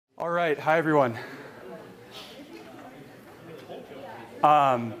All right, hi everyone.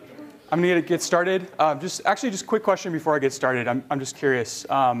 I'm going to get started. Just a quick question before I get started. I'm just curious.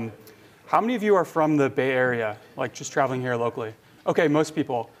 How many of you are from the Bay Area, like just traveling here locally? Okay, most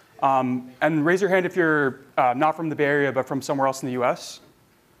people. And raise your hand if you're not from the Bay Area, but from somewhere else in the US.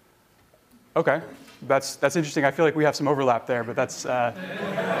 Okay, that's interesting. I feel like we have some overlap there, but that's.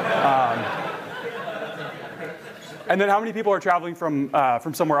 And then how many people are traveling from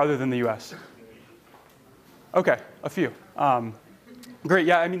somewhere other than the US? Okay, a few. Great.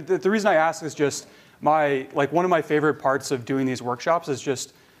 Yeah, I mean, the reason I ask is just one of my favorite parts of doing these workshops is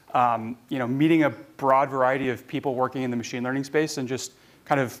just meeting a broad variety of people working in the machine learning space and just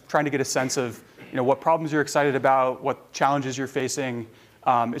kind of trying to get a sense of what problems you're excited about, what challenges you're facing.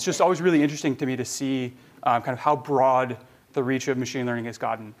 It's just always really interesting to me to see kind of how broad the reach of machine learning has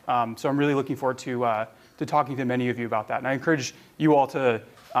gotten. So I'm really looking forward to talking to many of you about that. And I encourage you all to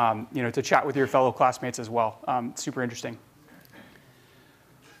chat with your fellow classmates as well. Super interesting.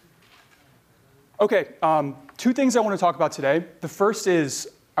 Okay, two things I want to talk about today. The first is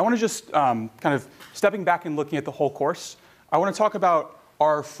I want to just kind of stepping back and looking at the whole course. I want to talk about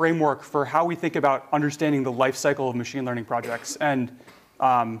our framework for how we think about understanding the life cycle of machine learning projects. And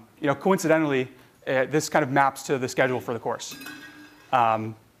coincidentally, this kind of maps to the schedule for the course.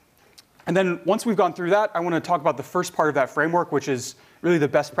 And then once we've gone through that, I want to talk about the first part of that framework, which is really the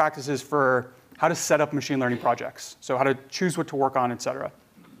best practices for how to set up machine learning projects. So how to choose what to work on, et cetera.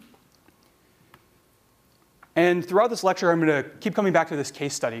 And throughout this lecture, I'm going to keep coming back to this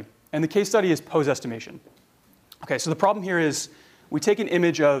case study. And the case study is pose estimation. Okay, so the problem here is we take an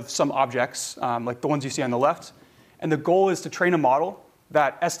image of some objects, like the ones you see on the left, and the goal is to train a model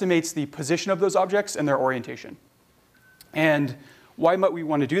that estimates the position of those objects and their orientation. And why might we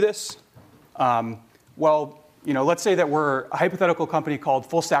want to do this? Let's say that we're a hypothetical company called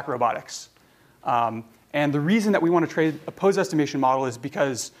Full Stack Robotics. And the reason that we want to train a pose estimation model is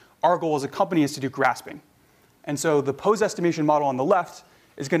because our goal as a company is to do grasping. And so the pose estimation model on the left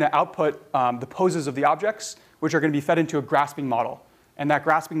is going to output the poses of the objects, which are going to be fed into a grasping model. And that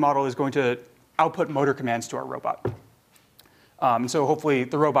grasping model is going to output motor commands to our robot. So hopefully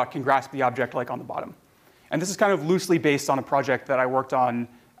the robot can grasp the object like on the bottom. And this is kind of loosely based on a project that I worked on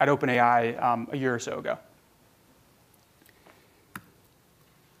at OpenAI a year or so ago.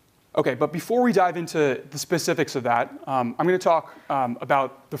 Okay, but before we dive into the specifics of that, I'm going to talk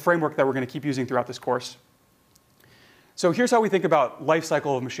about the framework that we're going to keep using throughout this course. So here's how we think about life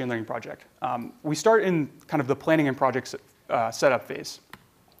cycle of machine learning project. We start in kind of the planning and project setup phase.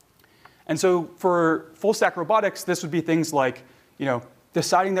 And so for full stack robotics, this would be things like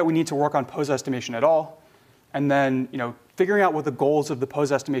deciding that we need to work on pose estimation at all, and then figuring out what the goals of the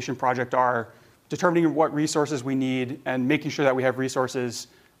pose estimation project are, determining what resources we need, and making sure that we have resources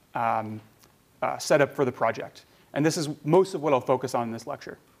set up for the project. And this is most of what I'll focus on in this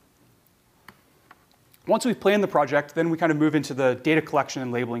lecture. Once we've planned the project, then we kind of move into the data collection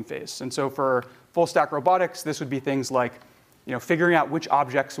and labeling phase. And so for full stack robotics, this would be things like figuring out which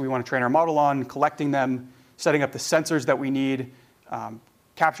objects we want to train our model on, collecting them, setting up the sensors that we need,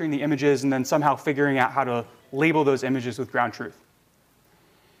 capturing the images, and then somehow figuring out how to label those images with ground truth.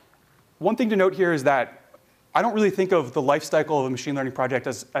 One thing to note here is that I don't really think of the life cycle of a machine learning project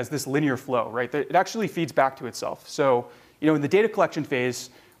as this linear flow, right? It actually feeds back to itself. So in the data collection phase,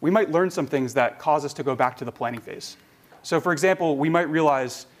 we might learn some things that cause us to go back to the planning phase. So for example, we might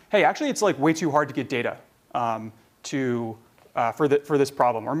realize, hey, actually it's like way too hard to get data for this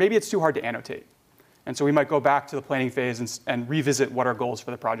problem, or maybe it's too hard to annotate. And so we might go back to the planning phase and revisit what our goals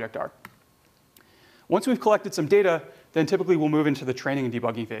for the project are. Once we've collected some data, then typically we'll move into the training and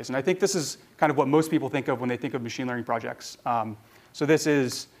debugging phase. And I think this is kind of what most people think of when they think of machine learning projects. But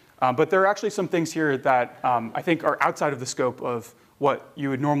there are actually some things here that I think are outside of the scope of what you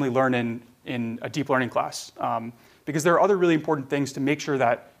would normally learn in a deep learning class. Because there are other really important things to make sure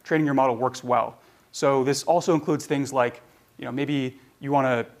that training your model works well. So this also includes things like, maybe you want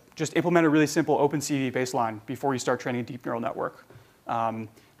to just implement a really simple OpenCV baseline before you start training a deep neural network.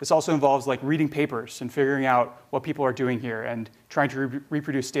 This also involves reading papers and figuring out what people are doing here and trying to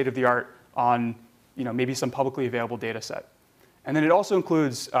reproduce state of the art on maybe some publicly available data set. And then it also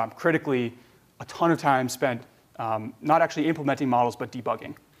includes, critically, a ton of time spent not actually implementing models, but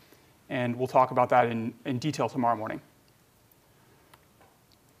debugging. And we'll talk about that in detail tomorrow morning.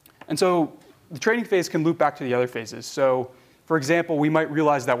 And so the training phase can loop back to the other phases. So for example, we might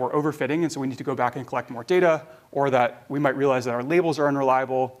realize that we're overfitting, and so we need to go back and collect more data, or that we might realize that our labels are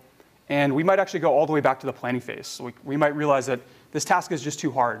unreliable. And we might actually go all the way back to the planning phase. So we might realize that this task is just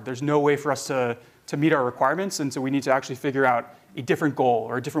too hard. There's no way for us to meet our requirements, and so we need to actually figure out a different goal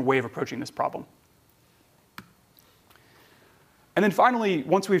or a different way of approaching this problem. And then finally,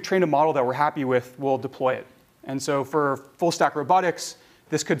 once we've trained a model that we're happy with, we'll deploy it. And so for full stack robotics,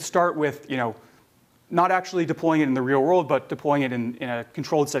 this could start with not actually deploying it in the real world, but deploying it in a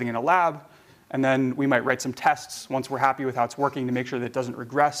controlled setting in a lab. And then we might write some tests once we're happy with how it's working to make sure that it doesn't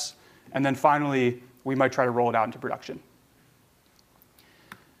regress. And then finally, we might try to roll it out into production.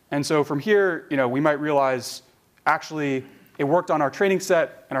 And so from here, we might realize, actually, it worked on our training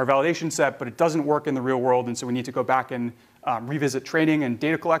set and our validation set, but it doesn't work in the real world. And so we need to go back and revisit training and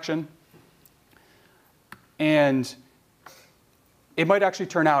data collection. And it might actually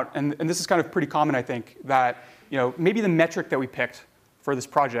turn out, and this is kind of pretty common, I think, that maybe the metric that we picked for this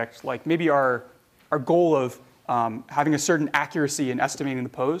project, like maybe our goal of having a certain accuracy in estimating the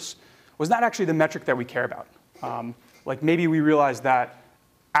pose, was not actually the metric that we care about. Like maybe we realized that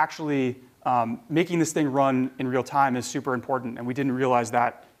actually making this thing run in real time is super important, and we didn't realize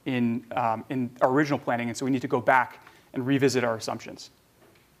that in our original planning, and so we need to go back and revisit our assumptions.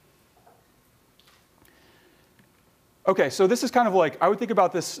 OK, so this is kind of like, I would think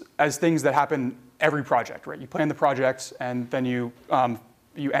about this as things that happen every project, right? You plan the project, and then you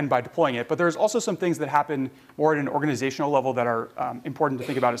end by deploying it. But there's also some things that happen more at an organizational level that are important to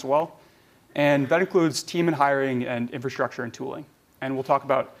think about as well. And that includes team and hiring and infrastructure and tooling. And we'll talk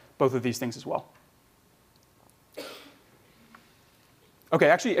about both of these things as well. OK,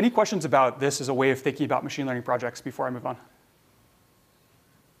 actually, any questions about this as a way of thinking about machine learning projects before I move on?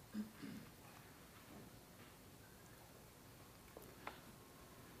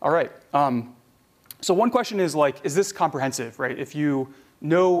 All right. So one question is, like, is this comprehensive, right? If you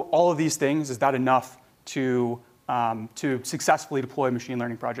know all of these things, is that enough to successfully deploy machine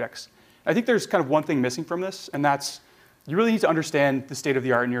learning projects? I think there's kind of one thing missing from this, and that's you really need to understand the state of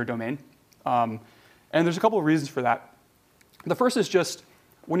the art in your domain. And there's a couple of reasons for that. The first is just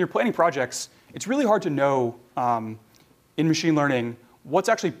when you're planning projects, it's really hard to know in machine learning what's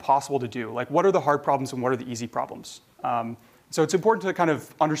actually possible to do. Like, what are the hard problems and what are the easy problems? So it's important to kind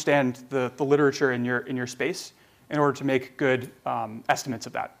of understand the literature in your space in order to make good estimates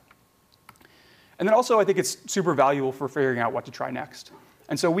of that. And then also, I think it's super valuable for figuring out what to try next.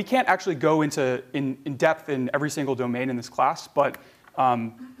 And so we can't actually go into in depth in every single domain in this class, but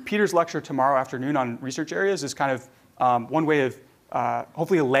Peter's lecture tomorrow afternoon on research areas is kind of one way of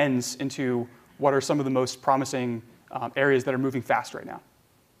hopefully a lens into what are some of the most promising areas that are moving fast right now.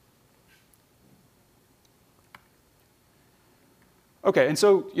 OK, and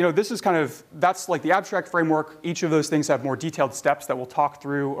so this is kind of, that's like the abstract framework. Each of those things have more detailed steps that we'll talk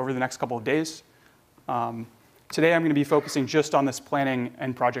through over the next couple of days. Today, I'm going to be focusing just on this planning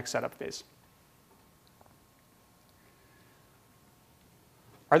and project setup phase.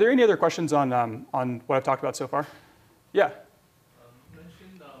 Are there any other questions on what I've talked about so far? Yeah? You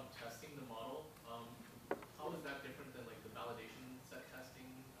mentioned testing the model. How is that different than like the validation set testing?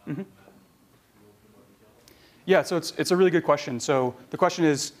 Mm-hmm. Yeah, so it's a really good question. So the question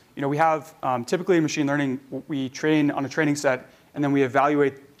is, we have typically in machine learning, we train on a training set, and then we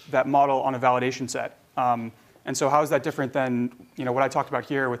evaluate that model on a validation set. And so how is that different than what I talked about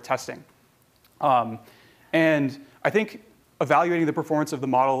here with testing? And I think evaluating the performance of the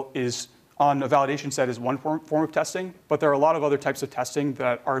model is on a validation set is one form of testing, but there are a lot of other types of testing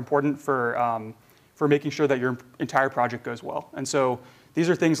that are important for making sure that your entire project goes well. And so these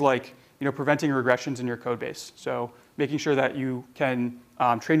are things like preventing regressions in your code base. So making sure that you can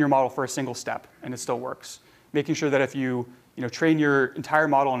train your model for a single step and it still works. Making sure that if you train your entire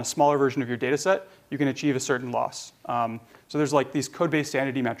model on a smaller version of your data set, you can achieve a certain loss. So there's like these code-based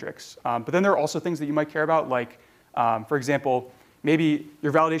sanity metrics. But then there are also things that you might care about, like, for example, maybe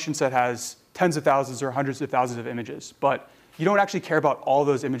your validation set has tens of thousands or hundreds of thousands of images, but you don't actually care about all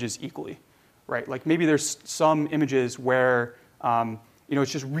those images equally, right? Like maybe there's some images where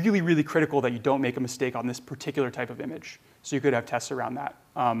it's just really, really critical that you don't make a mistake on this particular type of image. So you could have tests around that.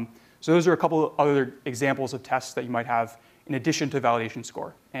 So those are a couple of other examples of tests that you might have in addition to validation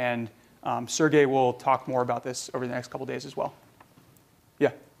score. And Sergey will talk more about this over the next couple of days as well. Yeah?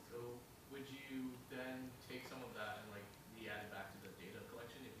 So would you then take some of that and like re-add it back to the data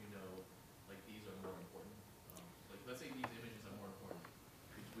collection if you know like these are more important? Like let's say these images are more important.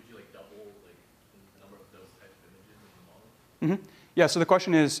 Would you like double like the number of those types of images in the model? Mm-hmm. Yeah, so the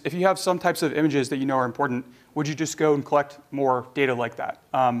question is, if you have some types of images that you know are important, would you just go and collect more data like that?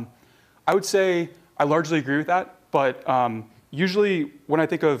 I would say I largely agree with that, but usually when I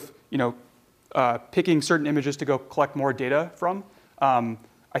think of picking certain images to go collect more data from, I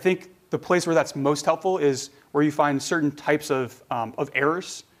think the place where that's most helpful is where you find certain types of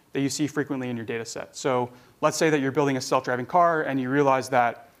errors that you see frequently in your data set. So let's say that you're building a self-driving car and you realize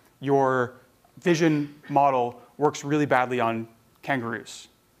that your vision model works really badly on kangaroos,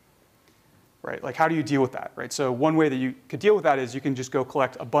 right? Like, how do you deal with that, right? So one way that you could deal with that is you can just go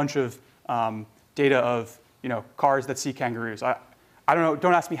collect a bunch of data of cars that see kangaroos. I don't know.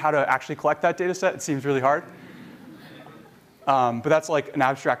 Don't ask me how to actually collect that data set. It seems really hard. But that's like an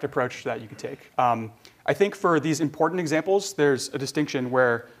abstract approach that you could take. I think for these important examples, there's a distinction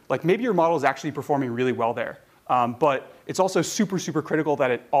where like maybe your model is actually performing really well there. But it's also super, super critical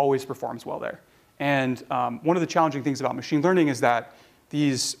that it always performs well there. And one of the challenging things about machine learning is that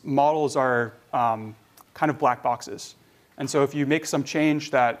these models are kind of black boxes. And so if you make some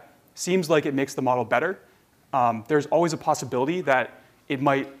change that seems like it makes the model better, there's always a possibility that it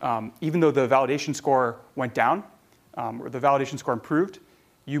might, even though the validation score went down, or the validation score improved,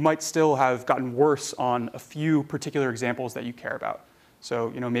 you might still have gotten worse on a few particular examples that you care about. So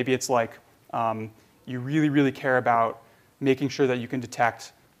maybe it's like you really, really care about making sure that you can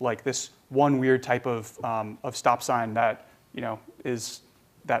detect like this one weird type of stop sign that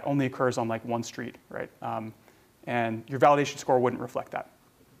that only occurs on like one street, right? And your validation score wouldn't reflect that.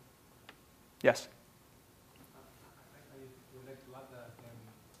 Yes. I would like to add that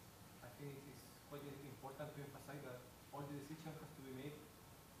I think it's quite important to emphasize that all the decisions have to be made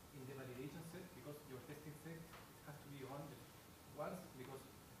in the validation set, because your testing set has to be run once, because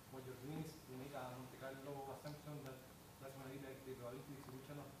what you're doing is you make a Monte Carlo assumption that that's going to be like the probability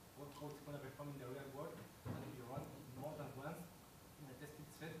distribution of what code is going to perform in the real world. And if you run more than once in the testing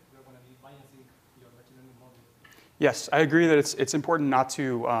set, you're going to be biasing your machine learning model. Yes, I agree that it's important not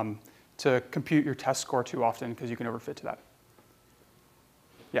to compute your test score too often because you can overfit to that.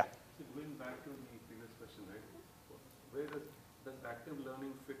 Yeah. So going back to the previous question, right? Where does active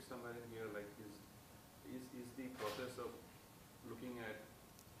learning fit somewhere in here? Like, is the process of looking at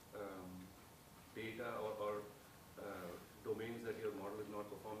data or domains that your model is not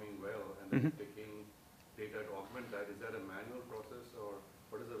performing well, and then taking data to augment that? Is that a manual process, or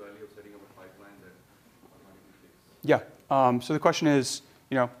what is the value of setting up a pipeline that automatically takes? Yeah. So the question is,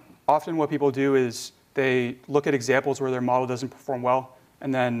 often what people do is they look at examples where their model doesn't perform well,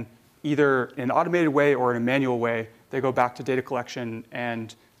 and then either in an automated way or in a manual way, they go back to data collection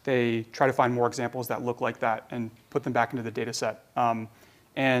and they try to find more examples that look like that and put them back into the data set.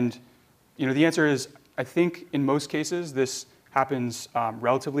 And the answer is, I think in most cases, this happens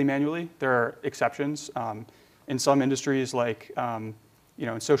relatively manually. There are exceptions. In some industries, like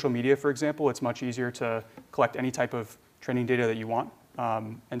in social media, for example, it's much easier to collect any type of training data that you want.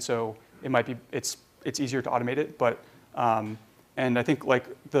 And so it's easier to automate it. But and I think like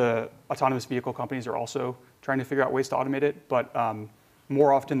the autonomous vehicle companies are also trying to figure out ways to automate it. But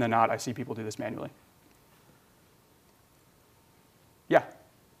more often than not, I see people do this manually. Yeah.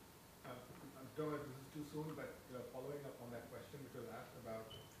 I don't know if this is too soon, but following up on that question which was asked about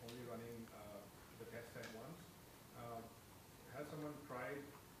only running the test set once, has someone tried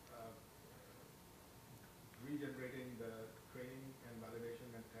regenerating the training and validation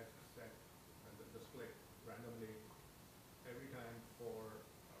and test set, the split randomly every time for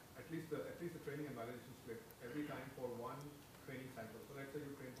at least the training and validation split every time for one training cycle? So let's say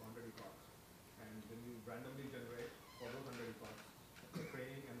you train for 100 epochs, and then you randomly generate for those 100 epochs the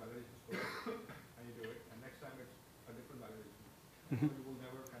training and validation score, and you do it, and next time it's a different validation. So you will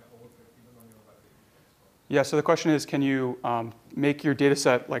never kind of overfit even on your validation test score. Yeah, so the question is, can you make your data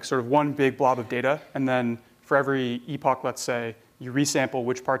set like sort of one big blob of data, and then for every epoch, let's say, you resample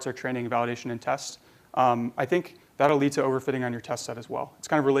which parts are training, validation, and test? I think that'll lead to overfitting on your test set as well. It's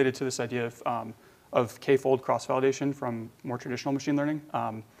kind of related to this idea of k-fold cross-validation from more traditional machine learning.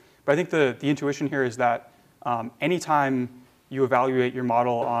 But I think the intuition here is that anytime you evaluate your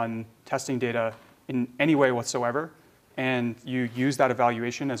model on testing data in any way whatsoever, and you use that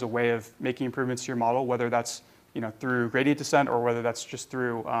evaluation as a way of making improvements to your model, whether that's through gradient descent or whether that's just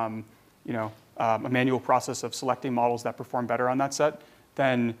through a manual process of selecting models that perform better on that set,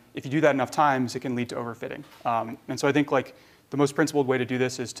 then if you do that enough times, it can lead to overfitting. And so I think like the most principled way to do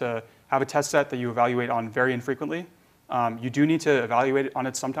this is to have a test set that you evaluate on very infrequently. You do need to evaluate on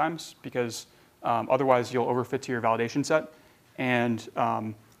it sometimes because otherwise you'll overfit to your validation set. And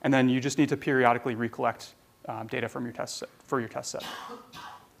then you just need to periodically recollect data from your test set, for your test set.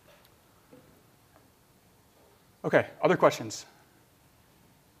 OK, other questions?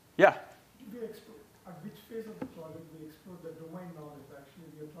 Yeah? At which phase of the project we explore the domain knowledge? Actually,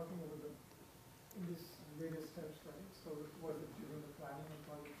 we are talking about in these various steps, right? So was it during the planning of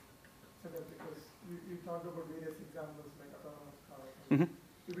project setup? Because we talked about various examples like autonomous cars.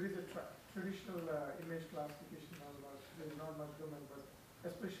 If it is a traditional image classification, there's not much domain, but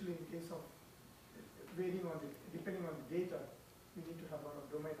especially in case of depending on the data, we need to have a lot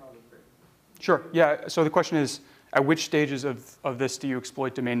of domain knowledge, right? Sure. Yeah. So the question is, at which stages of this do you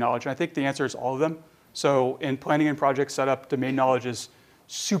exploit domain knowledge? And I think the answer is all of them. So in planning and project setup, domain knowledge is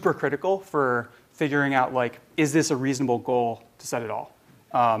super critical for figuring out, like, is this a reasonable goal to set at all?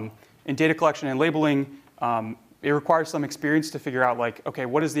 In data collection and labeling, it requires some experience to figure out, like, okay,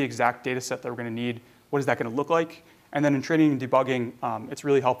 what is the exact data set that we're going to need? What is that going to look like? And then in training and debugging, it's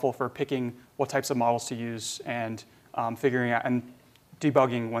really helpful for picking what types of models to use and figuring out and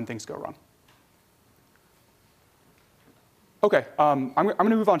debugging when things go wrong. Okay, I'm going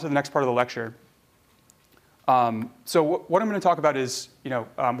to move on to the next part of the lecture. So what I'm going to talk about is,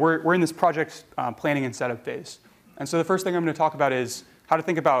 we're in this project planning and setup phase. And so the first thing I'm going to talk about is how to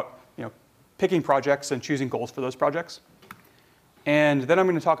think about, picking projects and choosing goals for those projects. And then I'm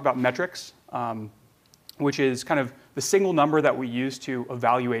going to talk about metrics, which is kind of the single number that we use to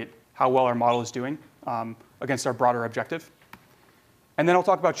evaluate how well our model is doing against our broader objective. And then I'll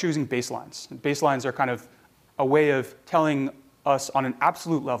talk about choosing baselines. Baselines are kind of a way of telling us on an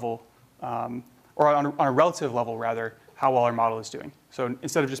absolute level, or on a relative level, rather, how well our model is doing. So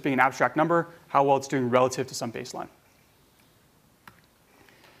instead of just being an abstract number, how well it's doing relative to some baseline.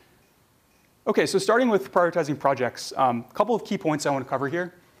 OK, so starting with prioritizing projects, a couple of key points I want to cover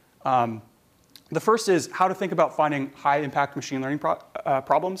here. The first is how to think about finding high-impact machine learning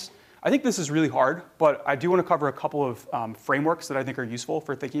problems. I think this is really hard, but I do want to cover a couple of frameworks that I think are useful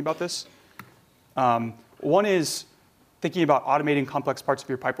for thinking about this. One is thinking about automating complex parts of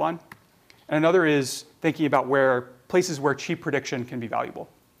your pipeline. And another is thinking about places where cheap prediction can be valuable.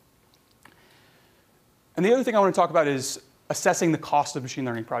 And the other thing I want to talk about is assessing the cost of machine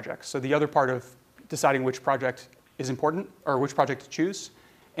learning projects. So the other part of deciding which project is important or which project to choose.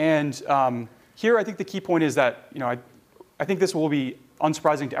 And here, I think the key point is that I think this will be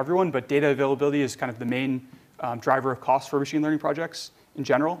unsurprising to everyone, but data availability is kind of the main driver of cost for machine learning projects in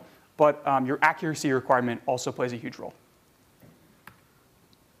general. But your accuracy requirement also plays a huge role.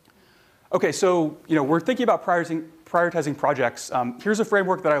 OK, so we're thinking about prioritizing projects. Here's a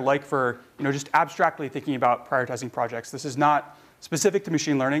framework that I like for just abstractly thinking about prioritizing projects. This is not specific to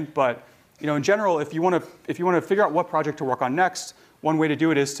machine learning, but in general, if you want to figure out what project to work on next, one way to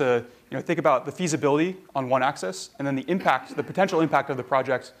do it is to think about the feasibility on one axis, and then the potential impact of the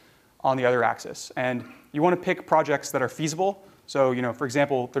project on the other axis. And you want to pick projects that are feasible. So for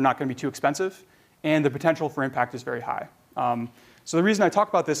example, they're not going to be too expensive, and the potential for impact is very high. So the reason I talk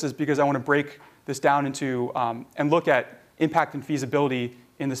about this is because I want to break this down into and look at impact and feasibility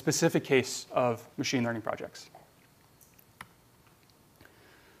in the specific case of machine learning projects.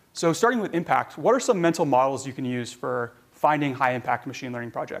 So starting with impact, what are some mental models you can use for finding high-impact machine learning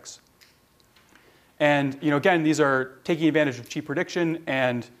projects? And again, these are taking advantage of cheap prediction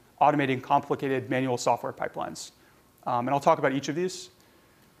and automating complicated manual software pipelines. And I'll talk about each of these.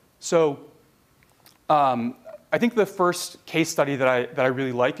 So I think the first case study that I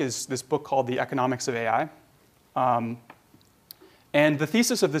really like is this book called The Economics of AI. And the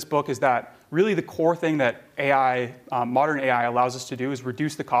thesis of this book is that really the core thing that modern AI allows us to do is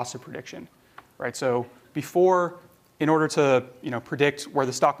reduce the cost of prediction. Right? So before, in order to predict where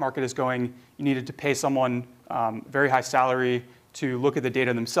the stock market is going, you needed to pay someone very high salary to look at the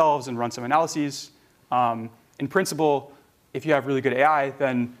data themselves and run some analyses. In principle, if you have really good AI,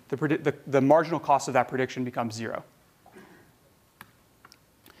 then the marginal cost of that prediction becomes zero.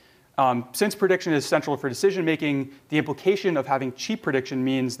 Since prediction is central for decision making, the implication of having cheap prediction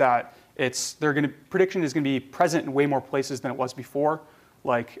means that prediction is going to be present in way more places than it was before.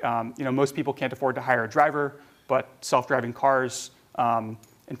 Like most people can't afford to hire a driver, but self-driving cars,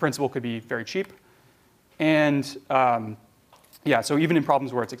 in principle, could be very cheap. And so even in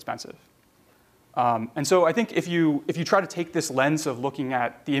problems where it's expensive. And so I think if you try to take this lens of looking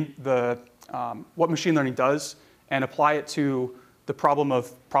at what machine learning does and apply it to the problem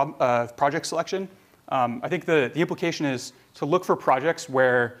of project selection, I think the implication is to look for projects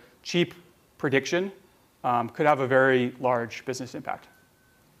where cheap prediction could have a very large business impact.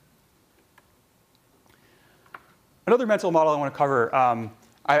 Another mental model I want to cover,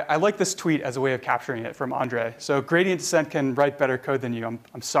 I like this tweet as a way of capturing it from Andre. So gradient descent can write better code than you.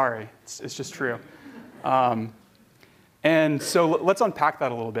 I'm sorry. It's just true. And so let's unpack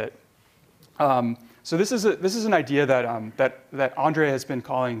that a little bit. So this is an idea that Andre has been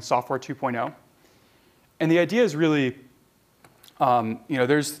calling software 2.0. And the idea is really,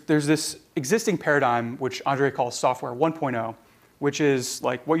 there's this existing paradigm which Andre calls software 1.0, which is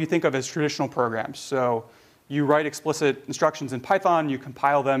like what you think of as traditional programs. So you write explicit instructions in Python, you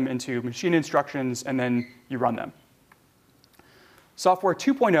compile them into machine instructions, and then you run them. Software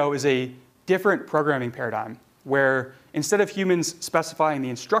 2.0 is a different programming paradigm where instead of humans specifying the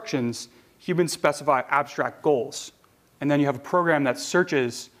instructions, humans specify abstract goals. And then you have a program that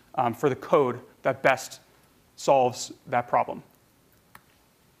searches for the code that best solves that problem.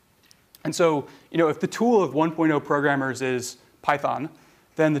 And so, if the tool of 1.0 programmers is Python,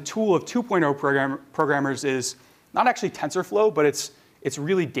 then the tool of 2.0 programmers is not actually TensorFlow, but it's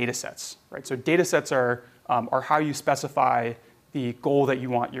really data sets, right? So data sets are how you specify the goal that you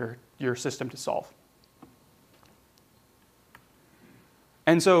want your system to solve.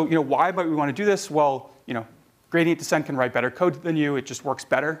 And so, why might we want to do this? Well, gradient descent can write better code than you. It just works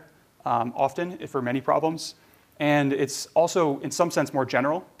better often for many problems. And it's also, in some sense, more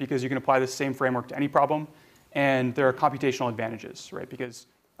general because you can apply the same framework to any problem. And there are computational advantages, right? Because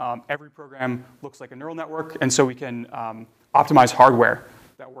every program looks like a neural network. And so we can optimize hardware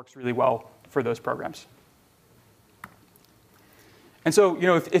that works really well for those programs. And so,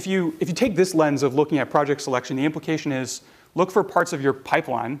 if you take this lens of looking at project selection, the implication is look for parts of your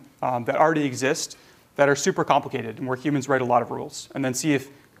pipeline that already exist that are super complicated and where humans write a lot of rules, and then see if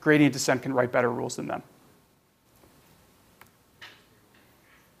gradient descent can write better rules than them.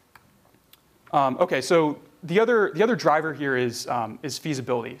 OK, so the other driver here is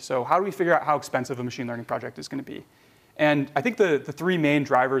feasibility. So how do we figure out how expensive a machine learning project is going to be? And I think the three main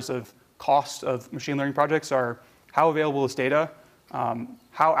drivers of cost of machine learning projects are how available is data,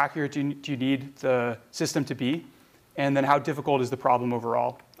 how accurate do you need the system to be, and then how difficult is the problem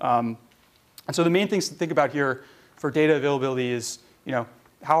overall. And so the main things to think about here for data availability is, how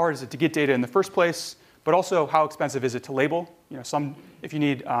hard is it to get data in the first place, but also how expensive is it to label? If you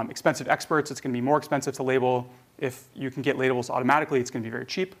need expensive experts, it's going to be more expensive to label. If you can get labels automatically, it's going to be very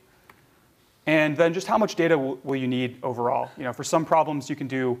cheap. And then just how much data will you need overall? For some problems, you can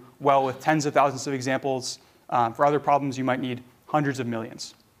do well with tens of thousands of examples. For other problems, you might need hundreds of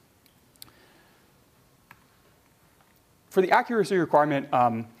millions. For the accuracy requirement,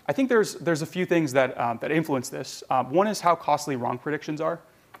 I think there's a few things that influence this. One is how costly wrong predictions are,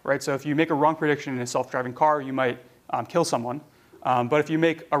 right? So if you make a wrong prediction in a self-driving car, you might kill someone. But if you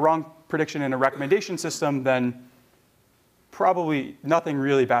make a wrong prediction in a recommendation system, then probably nothing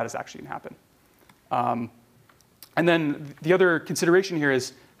really bad is actually going to happen. And then the other consideration here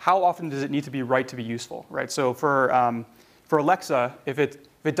is how often does it need to be right to be useful, right? So for Alexa, if it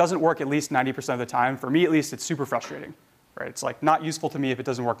doesn't work at least 90% of the time, for me at least, it's super frustrating, right? It's like not useful to me if it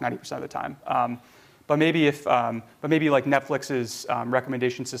doesn't work 90% of the time. But maybe like Netflix's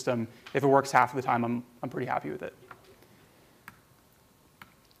recommendation system, if it works half of the time, I'm pretty happy with it.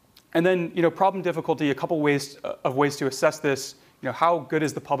 And then problem difficulty, a couple ways to assess this. How good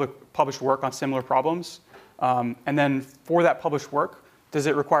is the published work on similar problems? And then for that published work, does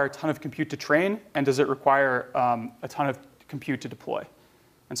it require a ton of compute to train? And does it require a ton of compute to deploy?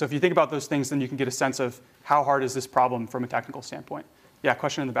 And so if you think about those things, then you can get a sense of how hard is this problem from a technical standpoint. Yeah,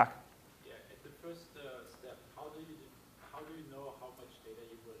 question in the back. Yeah, at the first step, how do you know how much data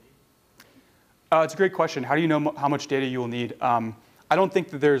you will need? It's a great question. How do you know how much data you will need? I don't think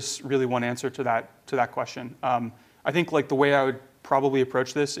that there's really one answer to that question. I think like the way I would probably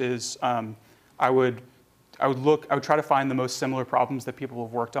approach this is I would try to find the most similar problems that people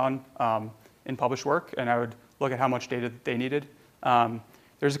have worked on in published work, and I would look at how much data they needed.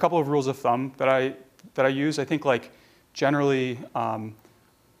 There's a couple of rules of thumb that I use. I think like generally,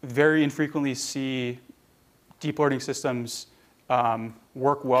 very infrequently see deep learning systems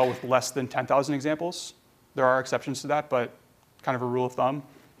work well with less than 10,000 examples. There are exceptions to that, but kind of a rule of thumb.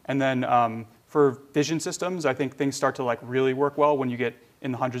 And then for vision systems, I think things start to like really work well when you get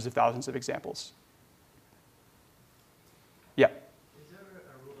in the hundreds of thousands of examples. Yeah. Is there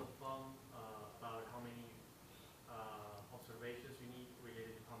a rule of thumb about how many observations you need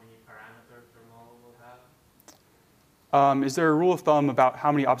related to how many parameters your model will have? Is there a rule of thumb about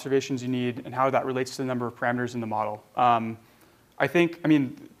how many observations you need and how that relates to the number of parameters in the model?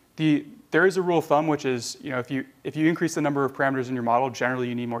 There is a rule of thumb, which is if you increase the number of parameters in your model, generally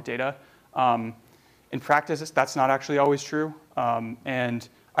you need more data. In practice, that's not actually always true, and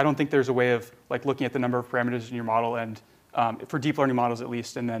I don't think there's a way of like looking at the number of parameters in your model and for deep learning models at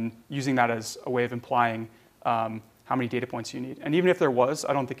least, and then using that as a way of implying how many data points you need. And even if there was,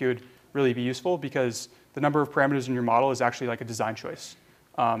 I don't think it would really be useful because the number of parameters in your model is actually like a design choice.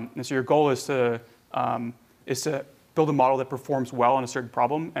 And so your goal is to build a model that performs well on a certain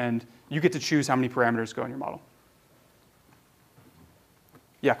problem, and you get to choose how many parameters go in your model.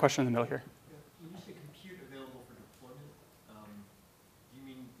 Yeah, question in the middle here. When you say compute available for deployment, do you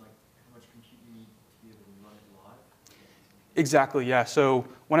mean like how much compute you need to be able to run it live? Exactly, yeah. So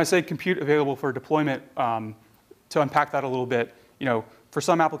when I say compute available for deployment, to unpack that a little bit, for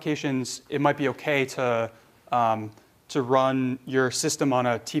some applications, it might be OK to run your system on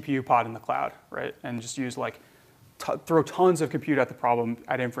a TPU pod in the cloud, right? And just use like throw tons of compute at the problem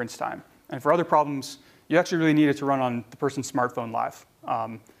at inference time. And for other problems, you actually really need it to run on the person's smartphone live.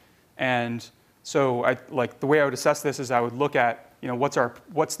 And so the way I would assess this is I would look at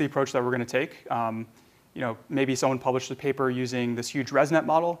what's the approach that we're going to take. Maybe someone published a paper using this huge ResNet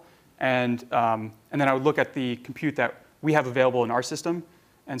model, and then I would look at the compute that we have available in our system.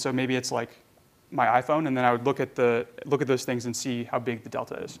 And so maybe it's like my iPhone, and then I would look at those things and see how big the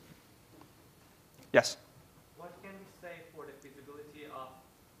delta is. Yes? What can we say for the feasibility of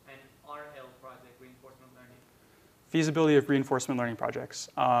an RL project, reinforcement learning? Feasibility of reinforcement learning projects.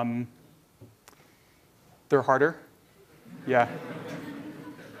 They're harder. Yeah.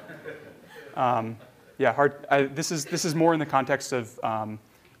 Yeah, hard. This is more in the context of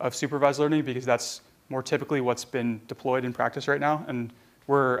supervised learning, because that's more typically what's been deployed in practice right now. And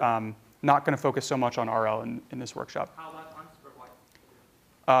we're not going to focus so much on RL in this workshop. How about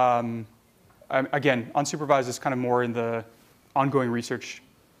unsupervised? Again, unsupervised is kind of more in the ongoing research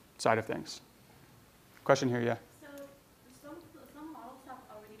side of things. Question here, yeah. So some models have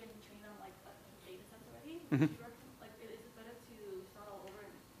already been trained on like a data sets already. Mm-hmm. Like, is it better to start all over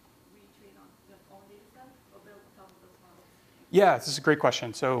and retrain on your own data set, or build on top of those models? Yeah, this is a great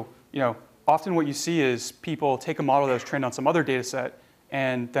question. So, often what you see is people take a model that was trained on some other data set,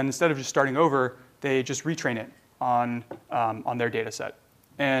 and then instead of just starting over, they just retrain it on their data set.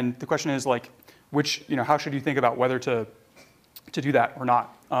 And the question is like, how should you think about whether to do that or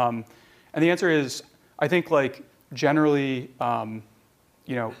not? And the answer is, I think like generally,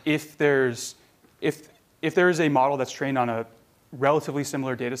 if there is a model that's trained on a relatively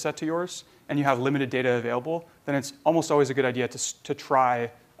similar data set to yours, and you have limited data available, then it's almost always a good idea to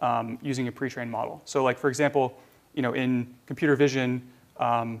try using a pre-trained model. So like, for example, in computer vision,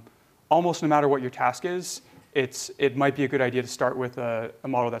 almost no matter what your task is, it might be a good idea to start with a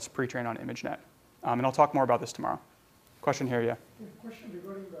model that's pre-trained on ImageNet. And I'll talk more about this tomorrow. Question here, yeah? Question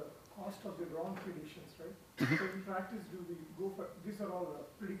regarding the cost of the wrong predictions, right? Mm-hmm. So in practice, do we go for, these are all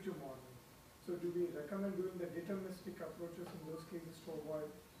predictive modeling. So do we recommend doing the deterministic approaches in those cases to avoid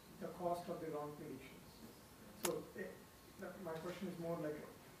the cost of the wrong predictions? So my question is more like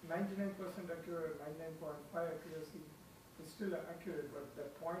 99% accurate, 99.5 accuracy is still accurate, but the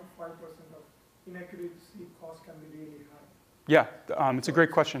 0.5% of inaccuracy cost can be really high. Yeah, it's a great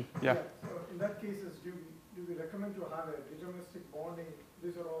question. Yeah. So in that cases, do we recommend to have a deterministic bonding?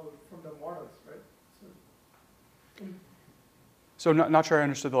 These are all from the models, right? So not sure I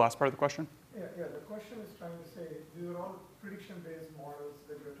understood the last part of the question. Yeah. The question is trying to say these are all prediction-based models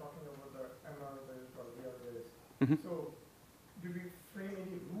that you're talking about, the ML-based or VR-based. Mm-hmm. So do we frame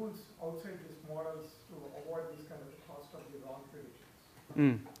any rules outside these models to avoid this kind of cost of the wrong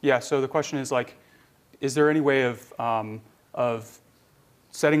predictions? Yeah. So the question is like, is there any way of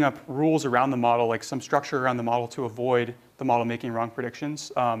setting up rules around the model, like some structure around the model to avoid the model making wrong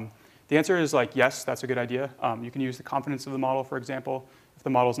predictions? The answer is like, yes, that's a good idea. You can use the confidence of the model, for example. If the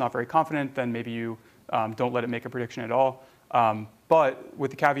model is not very confident, then maybe you don't let it make a prediction at all. But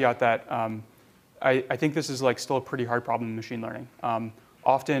with the caveat that I think this is like still a pretty hard problem in machine learning.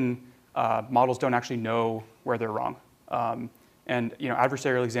 Often models don't actually know where they're wrong. And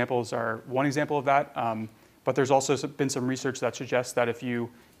adversarial examples are one example of that. But there's also been some research that suggests that if you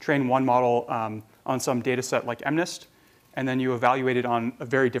train one model on some data set like MNIST, and then you evaluate it on a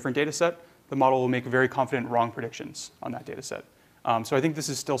very different data set, the model will make very confident wrong predictions on that data set. So I think this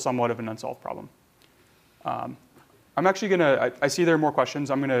is still somewhat of an unsolved problem. I'm actually gonna, I see there are more questions.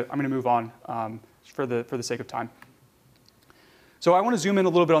 I'm gonna move on for the sake of time. So I want to zoom in a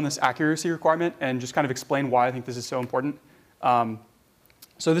little bit on this accuracy requirement and just kind of explain why I think this is so important.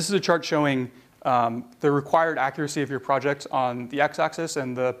 So this is a chart showing the required accuracy of your project on the x-axis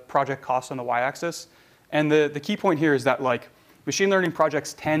and the project cost on the y-axis. And the key point here is that like machine learning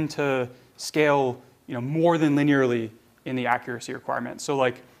projects tend to scale more than linearly in the accuracy requirement. So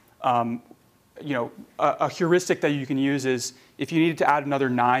like a heuristic that you can use is if you needed to add another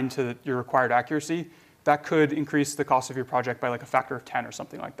 9 to your required accuracy, that could increase the cost of your project by like a factor of 10 or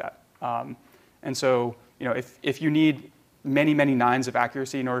something like that. And so if you need many, many 9s of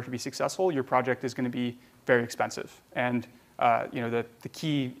accuracy in order to be successful, your project is going to be very expensive. And the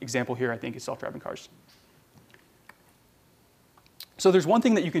key example here, I think, is self-driving cars. So there's one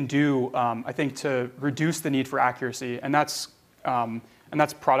thing that you can do, I think, to reduce the need for accuracy, and that's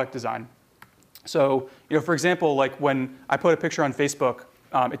product design. So for example, like when I put a picture on Facebook,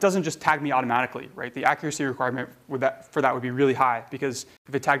 it doesn't just tag me automatically, right? The accuracy requirement for that would be really high, because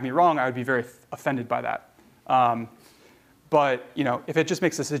if it tagged me wrong, I would be very offended by that. But if it just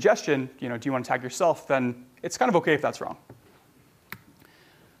makes a suggestion, do you want to tag yourself, then it's kind of OK if that's wrong.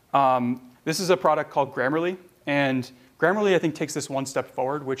 This is a product called Grammarly. And Grammarly, I think, takes this one step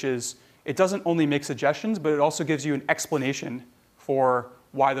forward, which is it doesn't only make suggestions, but it also gives you an explanation for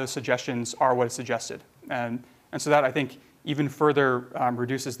why those suggestions are what is suggested. And so that, I think, even further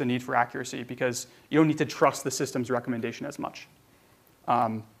reduces the need for accuracy, because you don't need to trust the system's recommendation as much.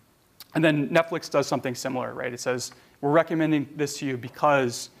 And then Netflix does something similar, right? It says, we're recommending this to you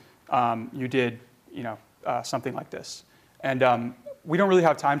because you did something like this. And we don't really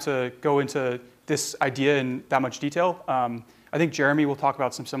have time to go into this idea in that much detail. I think Jeremy will talk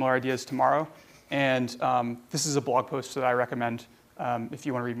about some similar ideas tomorrow. And this is a blog post that I recommend if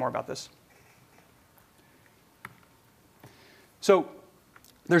you want to read more about this. So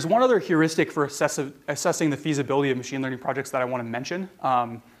there's one other heuristic for assessing the feasibility of machine learning projects that I want to mention.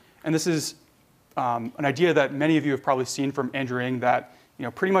 And this is an idea that many of you have probably seen from Andrew Ng, that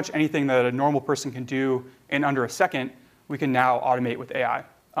pretty much anything that a normal person can do in under a second, we can now automate with AI.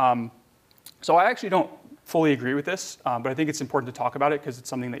 So I actually don't fully agree with this, but I think it's important to talk about it because it's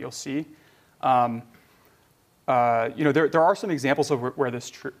something that you'll see. There are some examples of where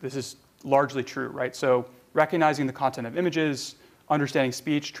this is largely true, right? So recognizing the content of images, understanding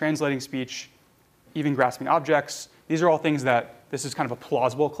speech, translating speech, even grasping objects. These are all things that this is kind of a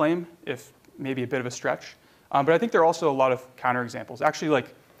plausible claim, if maybe a bit of a stretch. But I think there are also a lot of counterexamples. Actually,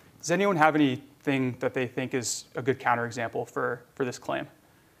 does anyone have anything that they think is a good counterexample for this claim?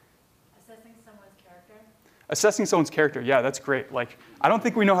 Assessing someone's character. Assessing someone's character, yeah, that's great. I don't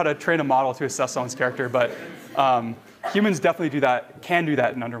think we know how to train a model to assess someone's character, but humans definitely can do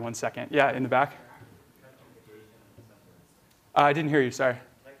that in under 1 second. Yeah, in the back. I didn't hear you, sorry.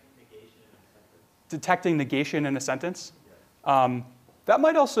 Detecting negation in a sentence. That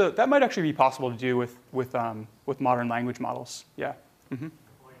might actually be possible to do with modern language models. Yeah. Mm-hmm.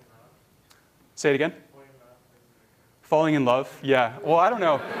 Say it again. Falling in love. Yeah. Well, I don't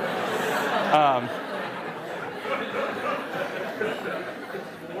know.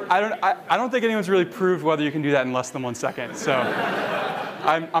 I don't think anyone's really proved whether you can do that in less than 1 second. So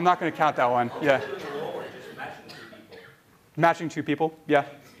I'm not going to count that one. Yeah. Matching two people. Yeah.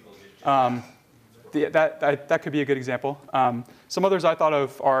 That could be a good example. Some others I thought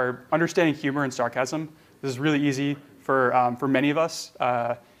of are understanding humor and sarcasm. This is really easy for many of us.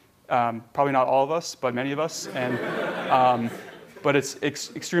 Probably not all of us, but many of us. And but it's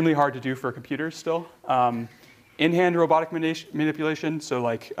extremely hard to do for computers still. In-hand robotic manipulation. So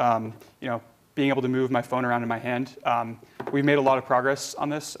being able to move my phone around in my hand. We've made a lot of progress on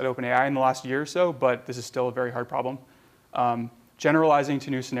this at OpenAI in the last year or so, but this is still a very hard problem. Generalizing to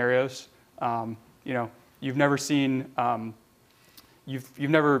new scenarios. You've never seen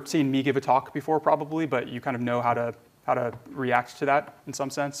me give a talk before, probably, but you kind of know how to react to that in some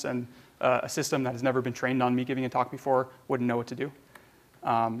sense. And a system that has never been trained on me giving a talk before wouldn't know what to do.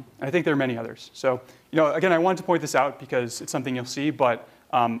 And I think there are many others. So again, I wanted to point this out because it's something you'll see, but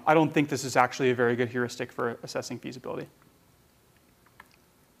I don't think this is actually a very good heuristic for assessing feasibility.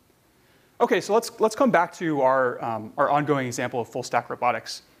 OK, so let's come back to our ongoing example of full stack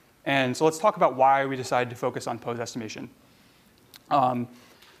robotics. And so let's talk about why we decided to focus on pose estimation.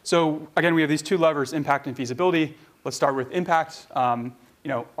 So again, we have these two levers, impact and feasibility. Let's start with impact.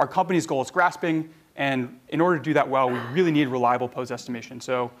 Our company's goal is grasping. And in order to do that well, we really need reliable pose estimation.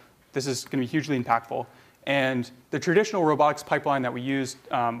 So this is going to be hugely impactful. And the traditional robotics pipeline that we use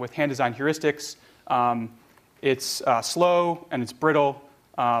with hand-designed heuristics, it's slow and it's brittle.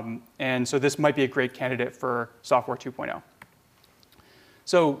 And so this might be a great candidate for software 2.0.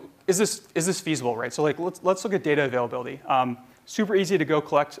 So is this feasible, right? So let's look at data availability. Super easy to go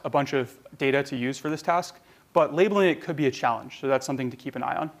collect a bunch of data to use for this task, but labeling it could be a challenge. So that's something to keep an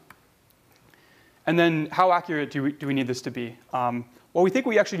eye on. And then how accurate do we need this to be? Well, we think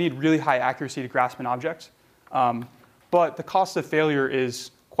we actually need really high accuracy to grasp an object. But the cost of failure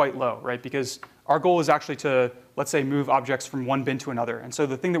is quite low, right? Because our goal is actually to, let's say, move objects from one bin to another. And so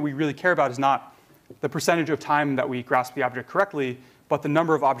the thing that we really care about is not the percentage of time that we grasp the object correctly, but the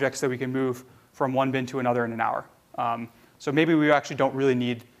number of objects that we can move from one bin to another in an hour. So maybe we actually don't really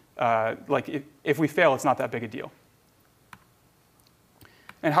need, if we fail, it's not that big a deal.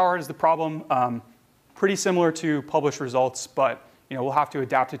 And how hard is the problem? Pretty similar to published results, but we'll have to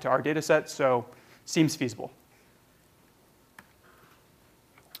adapt it to our data set, so seems feasible.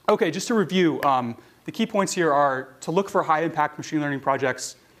 OK, just to review, the key points here are to look for high-impact machine learning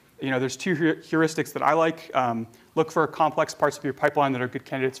projects. There's two heuristics that I like. Look for complex parts of your pipeline that are good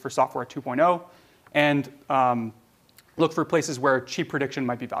candidates for software 2.0, and look for places where cheap prediction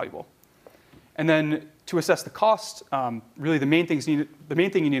might be valuable. And then to assess the cost, really the main thing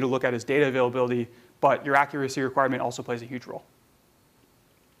you need to look at is data availability, but your accuracy requirement also plays a huge role.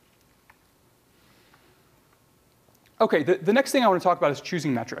 Okay, the next thing I want to talk about is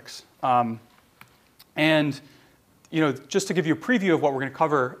choosing metrics. And just to give you a preview of what we're going to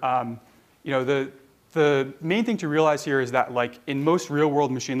cover, the main thing to realize here is that like in most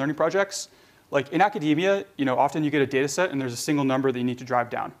real-world machine learning projects, like in academia, often you get a data set and there's a single number that you need to drive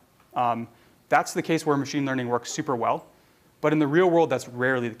down. That's the case where machine learning works super well. But in the real world, that's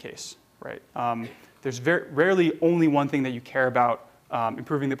rarely the case, right? There's rarely only one thing that you care about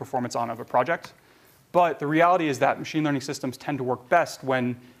improving the performance on of a project. But the reality is that machine learning systems tend to work best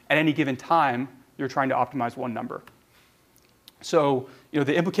when, at any given time, you're trying to optimize one number. So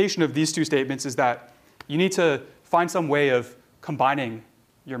the implication of these two statements is that you need to find some way of combining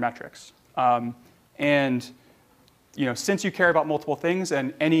your metrics. And since you care about multiple things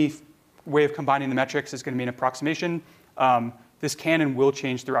and any way of combining the metrics is going to be an approximation, this can and will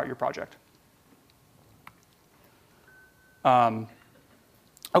change throughout your project.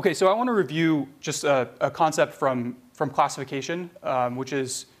 Okay, so I want to review just a concept from classification, which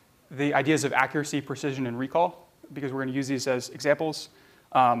is the ideas of accuracy, precision, and recall, because we're going to use these as examples.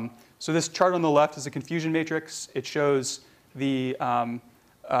 So this chart on the left is a confusion matrix. It shows it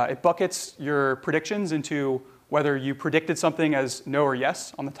buckets your predictions into whether you predicted something as no or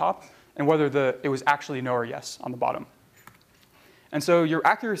yes on the top, and whether it was actually no or yes on the bottom. And so your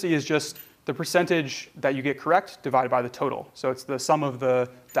accuracy is just the percentage that you get correct divided by the total. So it's the sum of the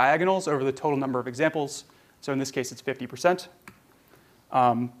diagonals over the total number of examples. So in this case, it's 50%.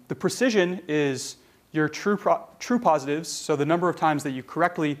 The precision is your true positives, so the number of times that you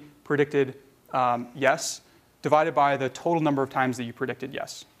correctly predicted yes, divided by the total number of times that you predicted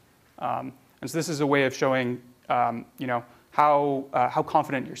yes. And so this is a way of showing how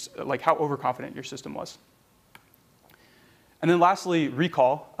overconfident your system was. And then lastly,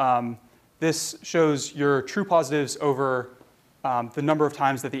 recall. This shows your true positives over the number of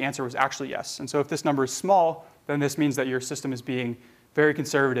times that the answer was actually yes. And so if this number is small, then this means that your system is being very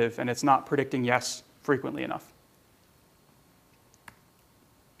conservative and it's not predicting yes frequently enough.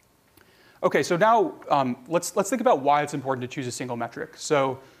 Okay, so now let's think about why it's important to choose a single metric.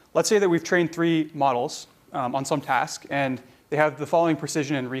 So let's say that we've trained 3 models on some task, and they have the following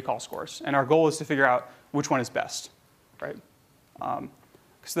precision and recall scores. And our goal is to figure out which one is best, right?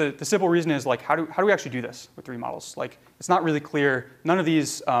 Because the simple reason is, like, how do we actually do this with 3 models? Like, it's not really clear. None of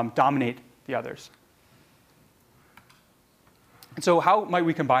these dominate the others. And so how might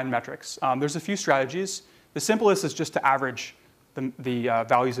we combine metrics? There's a few strategies. The simplest is just to average the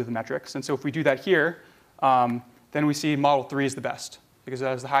values of the metrics. And so if we do that here, then we see model 3 is the best, because it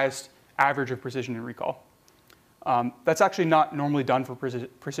has the highest average of precision and recall. That's actually not normally done for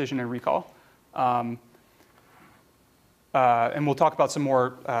precision and recall. And we'll talk about some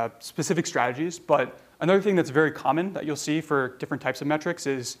more specific strategies. But another thing that's very common that you'll see for different types of metrics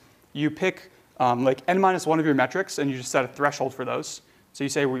is you pick like n-1 of your metrics, and you just set a threshold for those. So you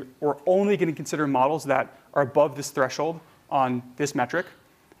say we're only going to consider models that are above this threshold on this metric.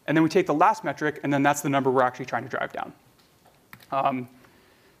 And then we take the last metric, and then that's the number we're actually trying to drive down.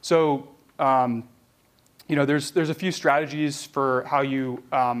 There's a few strategies for how you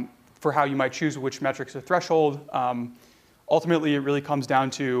might choose which metrics are threshold. Ultimately, it really comes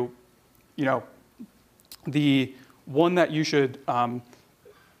down to, the one that you should,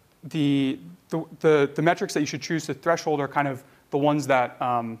 the metrics that you should choose to threshold are kind of the ones that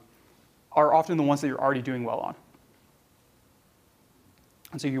are often the ones that you're already doing well on.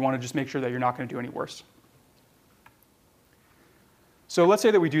 And so you want to just make sure that you're not going to do any worse. So let's say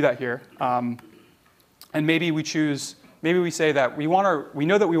that we do that here, and maybe we say that we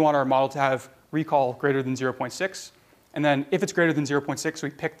know that we want our model to have recall greater than 0.6. And then if it's greater than 0.6, we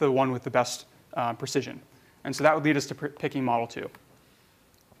pick the one with the best precision. And so that would lead us to picking model 2.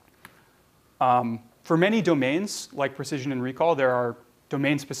 For many domains, like precision and recall, there are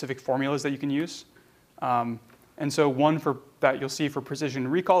domain-specific formulas that you can use. And so one that you'll see for precision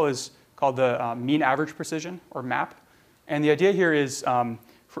and recall is called the mean average precision, or MAP. And the idea here is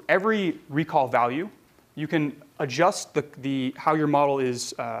for every recall value, you can adjust how your model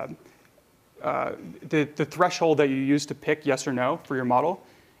is, the threshold that you use to pick yes or no for your model.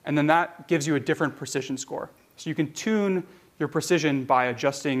 And then that gives you a different precision score. So you can tune your precision by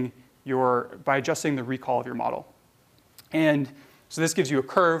adjusting the recall of your model. And so this gives you a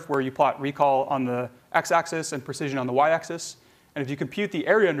curve where you plot recall on the x-axis and precision on the y-axis. And if you compute the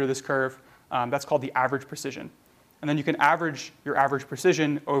area under this curve, that's called the average precision. And then you can average your average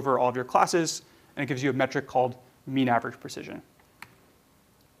precision over all of your classes, and it gives you a metric called mean average precision.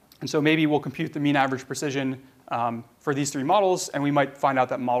 And so maybe we'll compute the mean average precision for these 3 models, and we might find out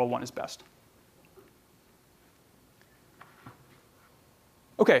that model 1 is best.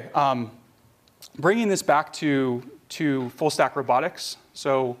 OK, bringing this back to full stack robotics.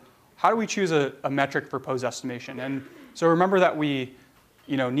 So how do we choose a metric for pose estimation? And so remember that we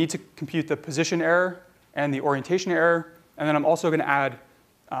need to compute the position error and the orientation error. And then I'm also going to add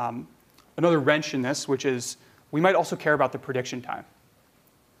another wrench in this, which is we might also care about the prediction time.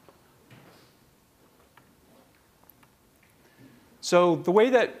 So the way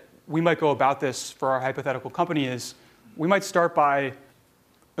that we might go about this for our hypothetical company is we might start by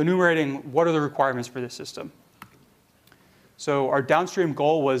enumerating what are the requirements for this system. So our downstream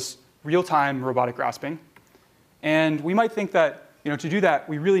goal was real-time robotic grasping. And we might think that to do that,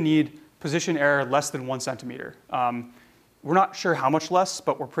 we really need position error less than 1 centimeter. We're not sure how much less,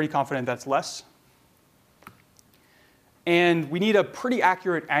 but we're pretty confident that's less. And we need a pretty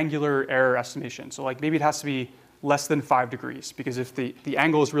accurate angular error estimation. So maybe it has to be less than 5 degrees, because if the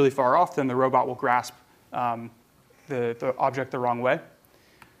angle is really far off, then the robot will grasp the object the wrong way.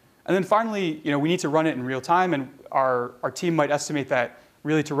 And then finally, we need to run it in real time, and our team might estimate that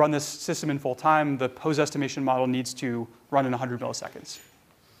really to run this system in full time, the pose estimation model needs to run in 100 milliseconds.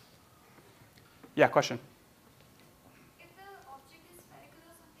 Yeah, question?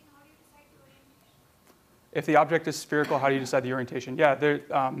 If the object is spherical, how do you decide the orientation? Yeah,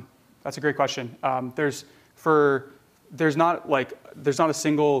 that's a great question. There's not a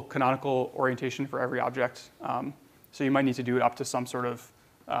single canonical orientation for every object. So you might need to do it up to some sort of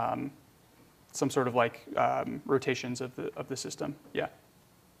rotations of the system. Yeah.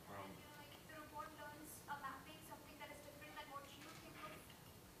 If the robot learns a mapping, something that is different than what you think of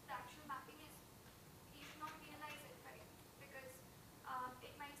the actual mapping is, you should not penalize it, right? Because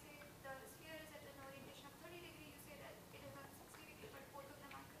it might say the sphere is at an orientation of 30 degrees, you say that it is at 60 degrees, but both of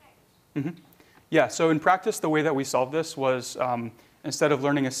them are correct. Mm-hmm. Yeah, so in practice, the way that we solved this was instead of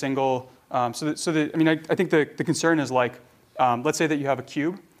learning a single, I think the concern is let's say that you have a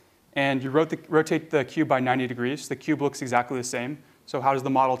cube, and you rotate the cube by 90 degrees. The cube looks exactly the same. So how does the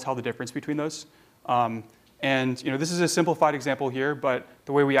model tell the difference between those? This is a simplified example here, but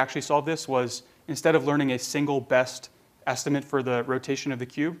the way we actually solved this was instead of learning a single best estimate for the rotation of the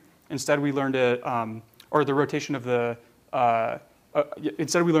cube, instead we learned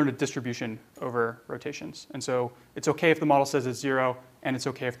instead we learned a distribution over rotations. And so it's OK if the model says it's 0, and it's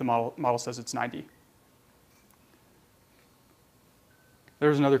OK if the model says it's 90.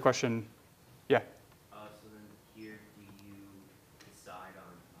 There's another question. Yeah? So then here, do you decide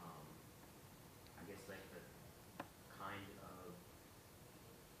on, the kind of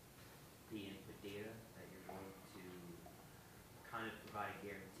the input data that you're going to kind of provide a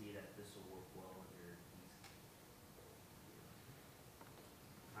guarantee that this will work well under these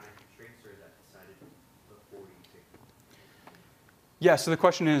kind of constraints, or is that decided before you pick? Yeah, so the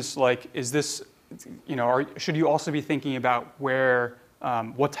question is, is this, should you also be thinking about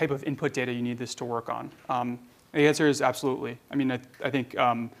what type of input data you need this to work on? The answer is absolutely. I think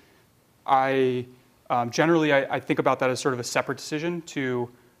generally I think about that as sort of a separate decision to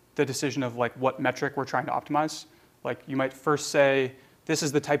the decision of what metric we're trying to optimize. You might first say, this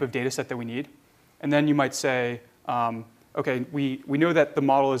is the type of data set that we need. And then you might say, OK, we know that the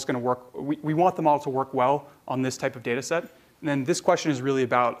model is going to work. We want the model to work well on this type of data set. And then this question is really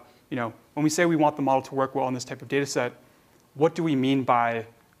about, when we say we want the model to work well on this type of data set, what do we mean by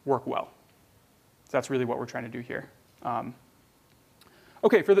work well? So that's really what we're trying to do here.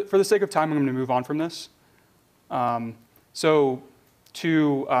 OK, for the sake of time, I'm going to move on from this. So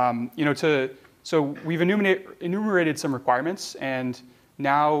we've enumerated some requirements, and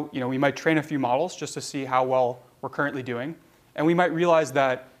now we might train a few models just to see how well we're currently doing. And we might realize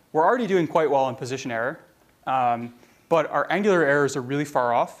that we're already doing quite well on position error, but our angular errors are really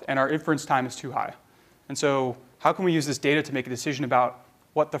far off, and our inference time is too high. And so how can we use this data to make a decision about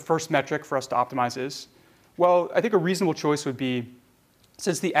what the first metric for us to optimize is? Well, I think a reasonable choice would be,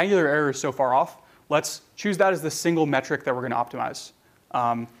 since the angular error is so far off, let's choose that as the single metric that we're going to optimize.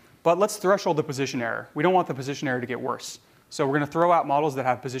 But let's threshold the position error. We don't want the position error to get worse. So we're going to throw out models that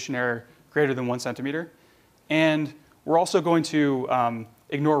have position error greater than 1 centimeter. And we're also going to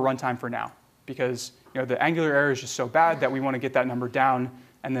ignore runtime for now, because the angular error is just so bad that we want to get that number down,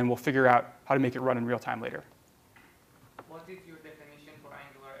 and then we'll figure out how to make it run in real time later. What is your definition for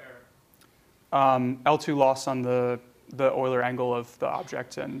angular error? L2 loss on the Euler angle of the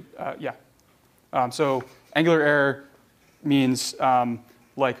object, and yeah. So angular error means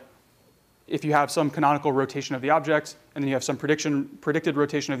if you have some canonical rotation of the object, and then you have some predicted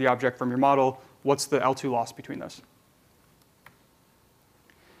rotation of the object from your model, what's the L2 loss between those?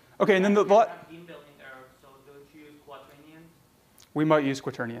 Okay, and then the team building error, so don't you use quaternions? we might use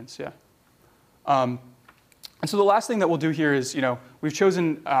quaternions, yeah. And so the last thing that we'll do here is, we've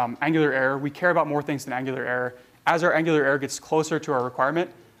chosen angular error. We care about more things than angular error. As our angular error gets closer to our requirement,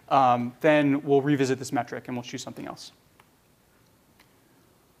 then we'll revisit this metric and we'll choose something else.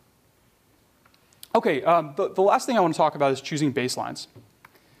 Okay, the last thing I want to talk about is choosing baselines.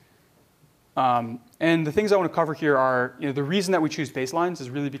 And the things I want to cover here are, the reason that we choose baselines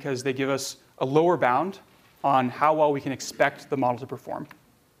is really because they give us a lower bound on how well we can expect the model to perform.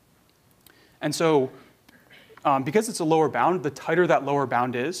 And so because it's a lower bound, the tighter that lower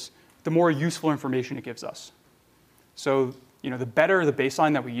bound is, the more useful information it gives us. So the better the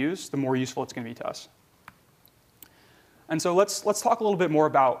baseline that we use, the more useful it's going to be to us. And so let's talk a little bit more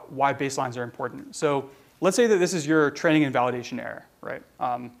about why baselines are important. So let's say that this is your training and validation error, right?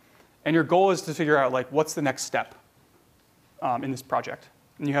 And your goal is to figure out what's the next step in this project.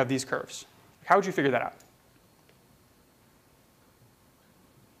 And you have these curves. How would you figure that out?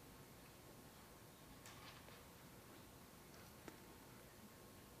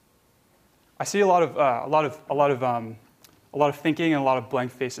 I see a lot of thinking and a lot of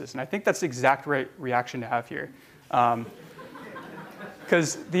blank faces, and I think that's the exact right reaction to have here.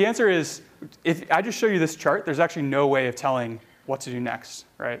 Because the answer is, if I just show you this chart, there's actually no way of telling what to do next,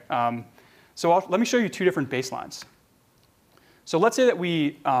 right? So let me show you two different baselines. So let's say that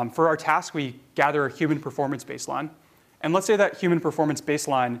we, for our task, we gather a human performance baseline. And let's say that human performance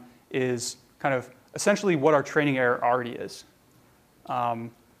baseline is kind of essentially what our training error already is.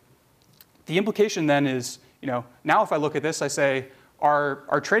 The implication then is, now if I look at this, I say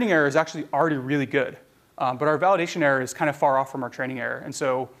our training error is actually already really good. But our validation error is kind of far off from our training error. And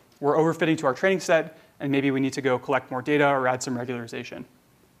so we're overfitting to our training set, and maybe we need to go collect more data or add some regularization.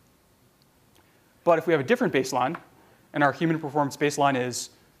 But if we have a different baseline, and our human performance baseline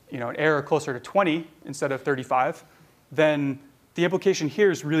is an error closer to 20 instead of 35, then the implication here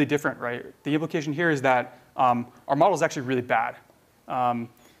is really different, right? The implication here is that our model is actually really bad.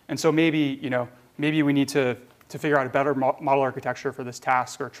 And so maybe we need to figure out a better model architecture for this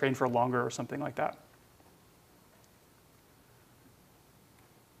task or train for longer or something like that.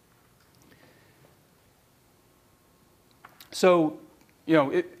 So,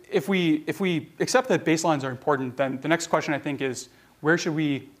 if we accept that baselines are important, then the next question I think is, where should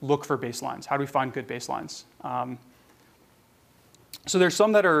we look for baselines? How do we find good baselines? So there's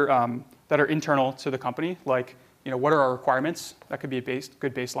some that are internal to the company, like what are our requirements? That could be a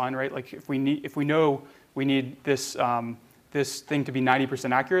good baseline, right? Like if we know we need this this thing to be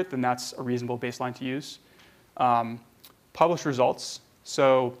 90% accurate, then that's a reasonable baseline to use. Published results.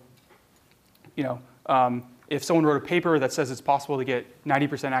 So if someone wrote a paper that says it's possible to get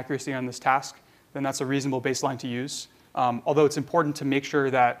 90% accuracy on this task, then that's a reasonable baseline to use. Although it's important to make sure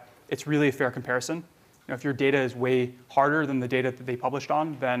that it's really a fair comparison. If your data is way harder than the data that they published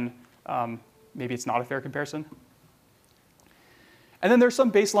on, then maybe it's not a fair comparison. And then there's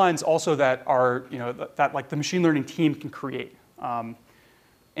some baselines also that are, that like the machine learning team can create.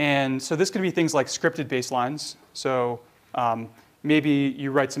 And so this could be things like scripted baselines. So maybe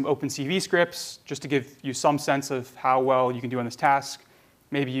you write some OpenCV scripts just to give you some sense of how well you can do on this task.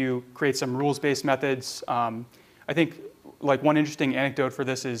 Maybe you create some rules-based methods. I think like one interesting anecdote for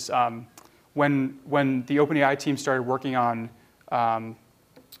this is when the OpenAI team started working on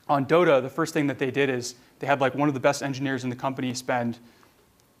Dota, the first thing that they did is they had like one of the best engineers in the company spend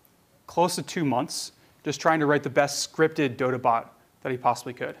close to 2 months just trying to write the best scripted Dota bot that he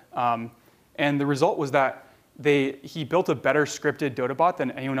possibly could. And the result was that he built a better scripted Dota bot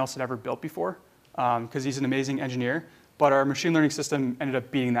than anyone else had ever built before, because he's an amazing engineer. But our machine learning system ended up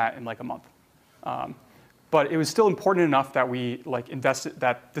beating that in like a month. But it was still important enough that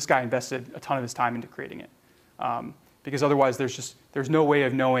this guy invested a ton of his time into creating it, because otherwise there's no way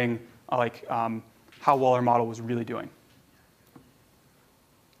of knowing how well our model was really doing.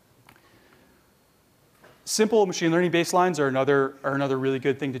 Simple machine learning baselines are another really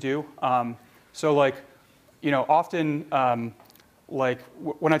good thing to do. So often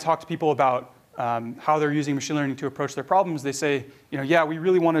when I talk to people about how they're using machine learning to approach their problems, they say, yeah, we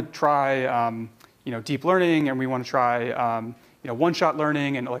really want to try deep learning, and we want to try one-shot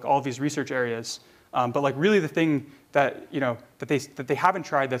learning, and all of these research areas. But really the thing that that they haven't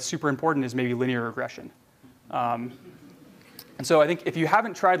tried that's super important is maybe linear regression. And so I think if you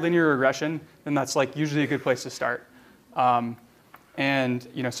haven't tried linear regression, then that's usually a good place to start. And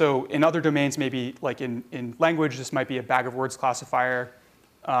so in other domains, maybe like in language, this might be a bag of words classifier.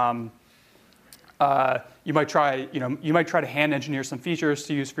 You might try to hand engineer some features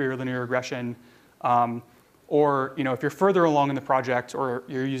to use for your linear regression, Or if you're further along in the project or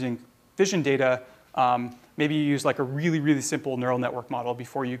you're using vision data, maybe you use like a really, really simple neural network model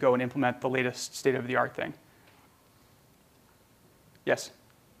before you go and implement the latest state-of-the-art thing. Yes?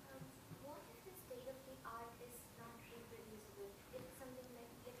 What if the state-of-the-art is not reproducible? If something like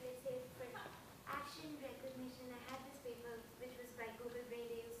let's say for action recognition, I had this paper which was by Google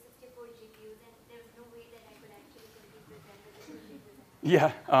where they used 64 GPUs and there was no way that I could actually compete with them with the GPUs I had.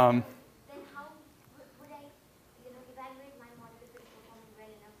 Yeah. Then how would I evaluate my model if it's performing well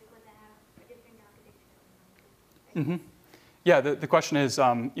enough because I have a different architecture in mind? Mm-hmm. Yeah, the question is,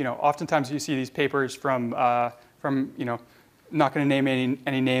 oftentimes you see these papers from not going to name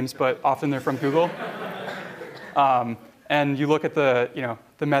any names, but often they're from Google. And you look at the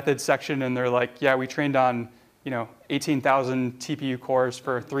methods section, and they're like, yeah, we trained on 18,000 TPU cores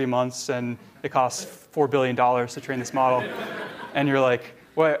for 3 months, and it costs $4 billion to train this model. And you're like,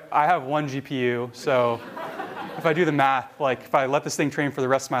 well, I have 1 GPU, so if I do the math, like if I let this thing train for the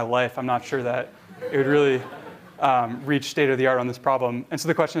rest of my life, I'm not sure that it would really reach state of the art on this problem. And so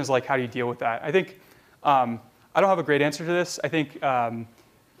the question is like, how do you deal with that? I think I don't have a great answer to this. I think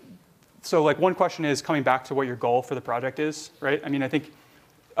so. Like one question is coming back to what your goal for the project is, right? I mean, I think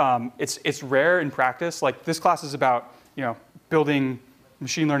it's rare in practice. Like this class is about building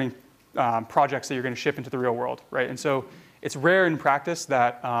machine learning projects that you're going to ship into the real world, right? And so it's rare in practice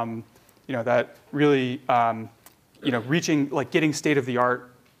that that really reaching getting state of the art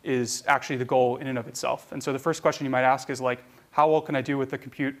is actually the goal in and of itself. And so the first question you might ask is like, how well can I do with the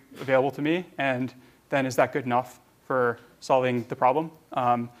compute available to me? And then is that good enough for solving the problem?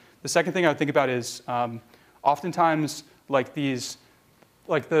 The second thing I would think about is oftentimes like these,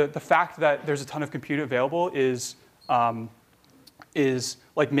 like the fact that there's a ton of compute available is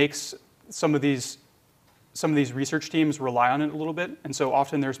like makes some of these research teams rely on it a little bit. And so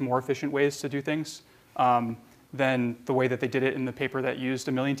often there's more efficient ways to do things than the way that they did it in the paper that used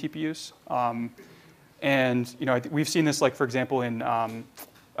 1 million TPUs. And we've seen this, like for example, in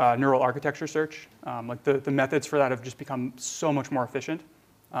neural architecture search. Like the methods for that have just become so much more efficient.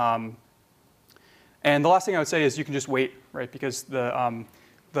 And the last thing I would say is you can just wait, right? Because the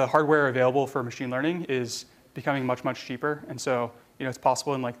hardware available for machine learning is becoming much, much cheaper. And so it's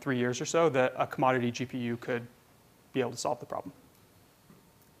possible in like 3 years or so that a commodity GPU could be able to solve the problem.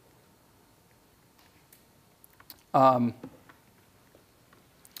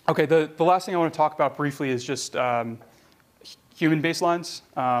 Okay, the last thing I want to talk about briefly is just human baselines.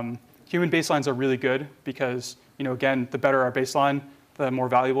 Human baselines are really good because, again, the better our baseline, the more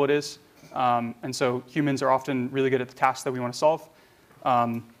valuable it is. And so humans are often really good at the tasks that we want to solve.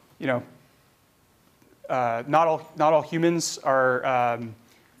 Not all humans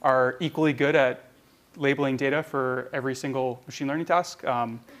are equally good at labeling data for every single machine learning task.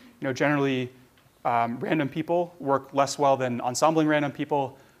 Generally, random people work less well than ensembling random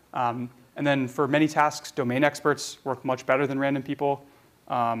people. And then for many tasks, domain experts work much better than random people,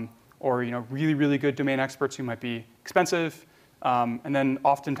 or really, really good domain experts who might be expensive. And then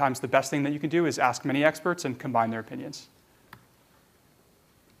oftentimes the best thing that you can do is ask many experts and combine their opinions.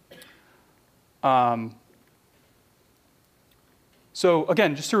 So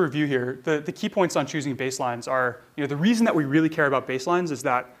again, just to review here, the key points on choosing baselines are, the reason that we really care about baselines is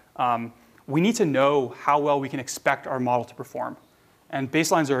that we need to know how well we can expect our model to perform. And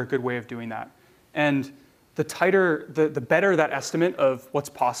baselines are a good way of doing that. And the better that estimate of what's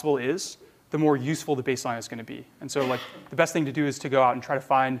possible is, the more useful the baseline is going to be. And so the best thing to do is to go out and try to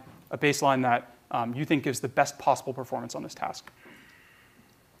find a baseline that you think gives the best possible performance on this task.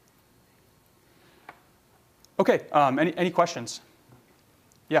 OK, any questions?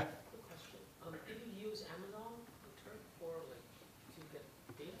 Yeah? If you use Amazon Turk for to get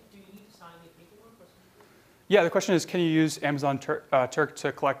data, do you need to sign any paperwork or something? Yeah, the question is, can you use Amazon Turk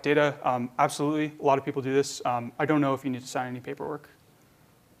to collect data? Absolutely. A lot of people do this. I don't know if you need to sign any paperwork.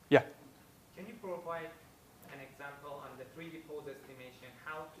 Yeah? Can you provide an example on the 3D pose estimation,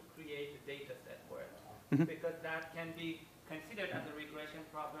 how to create a data set for it? Mm-hmm. Because that can be considered as a regression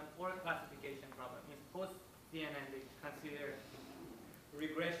problem or a classification problem. In post-CNN, they consider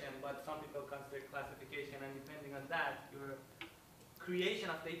regression, but some people consider classification, and depending on that, your creation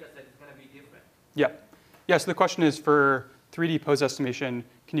of data set is going to be different. Yeah. Yeah, so the question is for 3D pose estimation,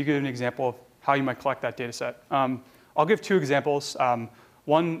 can you give an example of how you might collect that data set? I'll give 2 examples.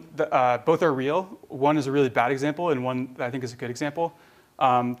 One, both are real. One is a really bad example, and one that I think is a good example.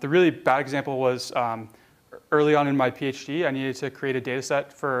 The really bad example was early on in my PhD, I needed to create a data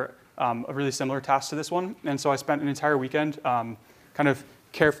set for a really similar task to this one. And so I spent an entire weekend kind of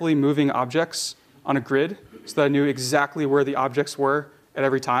carefully moving objects on a grid so that I knew exactly where the objects were at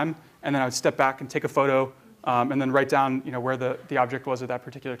every time. And then I would step back and take a photo and then write down where the object was at that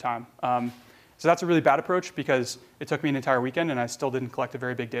particular time. So that's a really bad approach because it took me an entire weekend and I still didn't collect a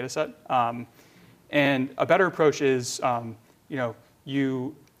very big data set. And a better approach is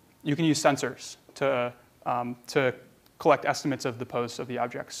you can use sensors to collect estimates of the pose of the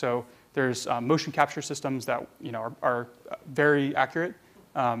object. So there's motion capture systems that are very accurate.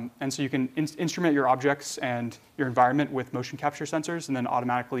 And so you can instrument your objects and your environment with motion capture sensors and then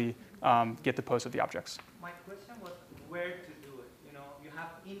automatically get the pose of the objects. My question was where to do it. You have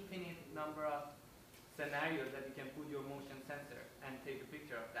infinite number of scenarios that you can put your motion sensor and take a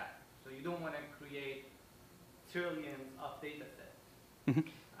picture of that. So you don't want to create trillions of data sets. Mm-hmm.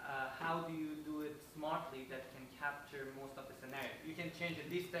 How do you do it smartly that can capture most of the scenarios? You can change the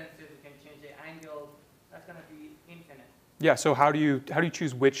distances, you can change the angles. That's going to be infinite. Yeah. So how do you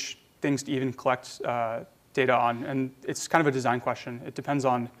choose which things to even collect data on? And it's kind of a design question. It depends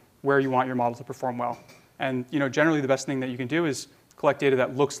on where you want your model to perform well. And generally the best thing that you can do is collect data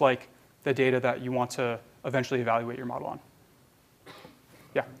that looks like the data that you want to eventually evaluate your model on.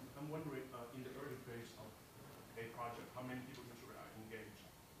 Yeah. I'm wondering, in the early phase of a project, how many people usually are engaged,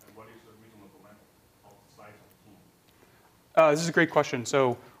 and what is the reasonable level of size of the team? This is a great question.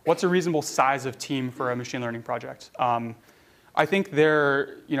 So what's a reasonable size of team for a machine learning project? I think there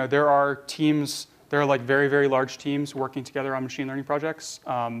are teams, there are like very, very large teams working together on machine learning projects,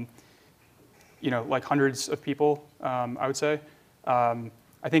 like hundreds of people, I would say.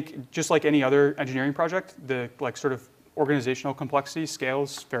 I think just like any other engineering project, the sort of organizational complexity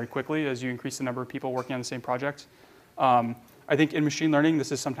scales very quickly as you increase the number of people working on the same project. I think in machine learning,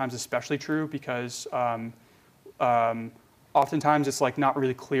 this is sometimes especially true because oftentimes it's not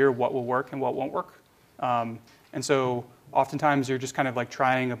really clear what will work and what won't work. And so oftentimes you're just kind of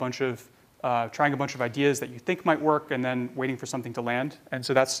trying a bunch of ideas that you think might work and then waiting for something to land. And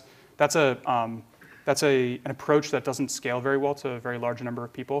so that's an approach that doesn't scale very well to a very large number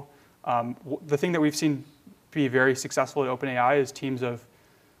of people. The thing that we've seen be very successful at OpenAI is teams of,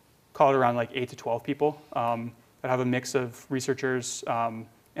 call it around 8 to 12 people that have a mix of researchers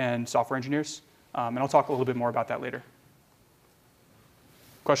and software engineers. And I'll talk a little bit more about that later.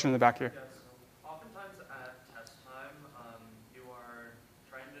 Question in the back here. Yeah, so oftentimes at test time, you are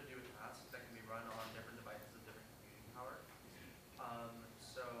trying to do tasks that can be run on different devices with different computing power.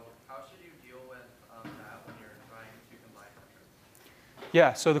 So how should you deal with that when you're trying to combine metrics?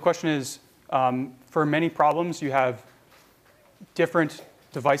 Yeah, so the question is, for many problems, you have different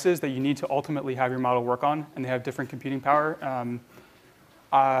devices that you need to ultimately have your model work on, and they have different computing power.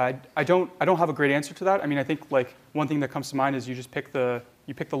 I don't have a great answer to that. I mean, I think one thing that comes to mind is you just pick the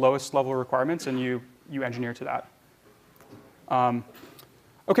lowest level requirements and you engineer to that.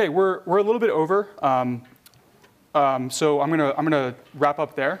 Okay, we're a little bit over, so I'm gonna wrap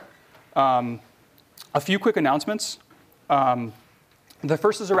up there. A few quick announcements. The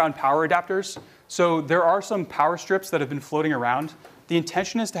first is around power adapters. So there are some power strips that have been floating around. The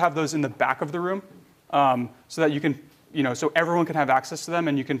intention is to have those in the back of the room so that you can, so everyone can have access to them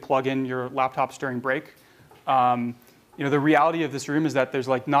and you can plug in your laptops during break. The reality of this room is that there's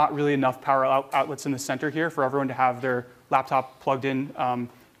not really enough power outlets in the center here for everyone to have their laptop plugged in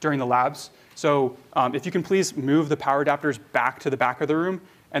during the labs. So if you can please move the power adapters back to the back of the room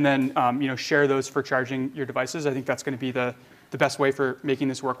and then share those for charging your devices, I think that's going to be the best way for making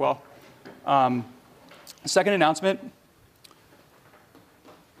this work well. Second announcement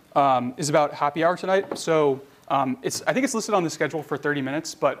is about happy hour tonight. So I think it's listed on the schedule for 30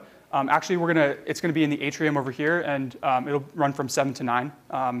 minutes, but actually it's gonna be in the atrium over here, and it'll run from 7 to 9,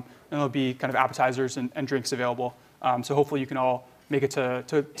 and there'll be kind of appetizers and drinks available. So hopefully you can all make it to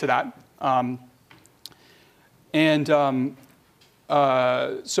that.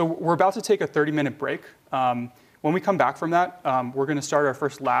 So we're about to take a 30-minute break. When we come back from that, we're going to start our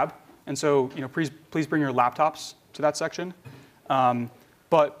first lab. And so please bring your laptops to that section.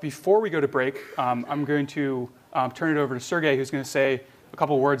 But before we go to break, I'm going to turn it over to Sergey, who's going to say a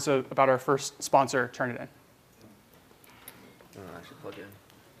couple words about our first sponsor, Turnitin. I should plug in.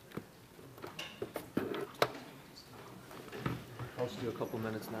 I'll just do a couple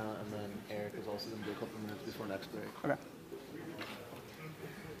minutes now, and then Eric is also going to do a couple minutes before next break. Okay.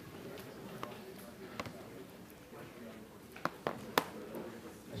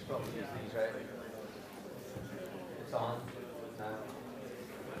 These, right? It's on.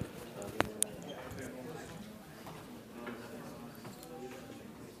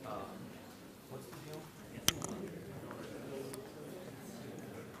 What's the deal?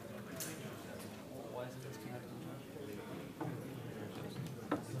 Why is it disconnected?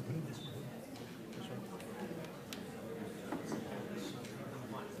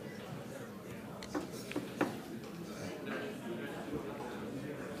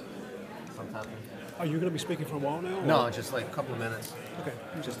 happening. Are you going to be speaking for a while now? No, just like a couple of minutes. Okay.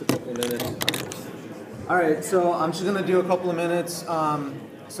 Just a couple of minutes. All right, so I'm just going to do a couple of minutes.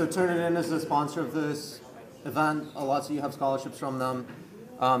 So Turnitin is the sponsor of this event. Lots of you have scholarships from them.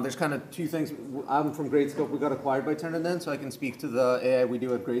 There's kind of two things. I'm from Gradescope. We got acquired by Turnitin, so I can speak to the AI we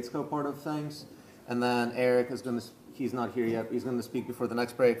do at Gradescope part of things. And then Eric is going to, he's not here yet. He's going to speak before the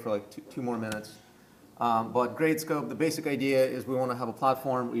next break for like two more minutes. But Gradescope, the basic idea is we want to have a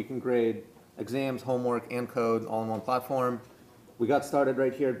platform where you can grade exams, homework, and code all in one platform. We got started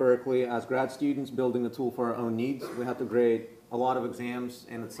right here at Berkeley as grad students building a tool for our own needs. We have to grade a lot of exams,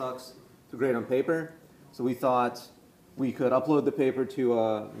 and it sucks to grade on paper. So we thought we could upload the paper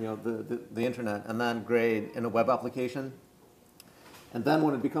to the internet and then grade in a web application. And then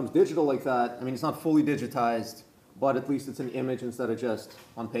when it becomes digital like that, I mean, it's not fully digitized, but at least it's an image instead of just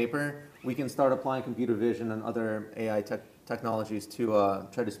on paper. We can start applying computer vision and other AI technologies to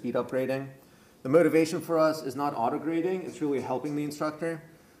try to speed up grading. The motivation for us is not auto-grading, it's really helping the instructor.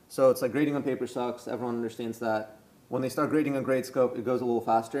 So it's like grading on paper sucks, everyone understands that. When they start grading on Gradescope, it goes a little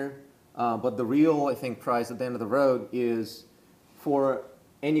faster. But the real, I think, prize at the end of the road is for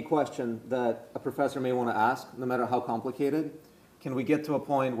any question that a professor may want to ask, no matter how complicated, can we get to a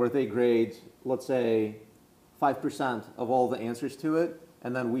point where they grade, let's say, 5% of all the answers to it,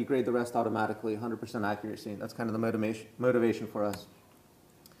 and then we grade the rest automatically, 100% accuracy. That's kind of the motivation for us.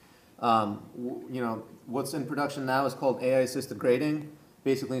 What's in production now is called AI-assisted grading.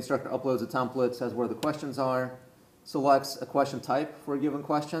 Basically, instructor uploads a template, says where the questions are, selects a question type for a given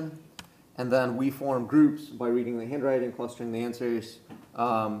question, and then we form groups by reading the handwriting, clustering the answers,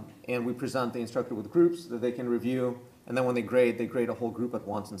 and we present the instructor with groups that they can review, and then when they grade a whole group at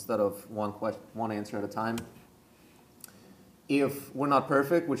once instead of one answer at a time. If we're not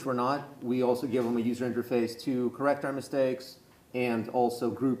perfect, which we're not, we also give them a user interface to correct our mistakes and also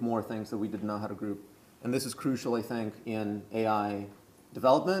group more things that we didn't know how to group. And this is crucial, I think, in AI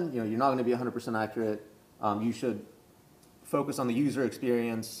development. You're not going to be 100% accurate. You should focus on the user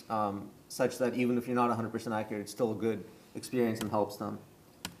experience such that even if you're not 100% accurate, it's still a good experience and helps them.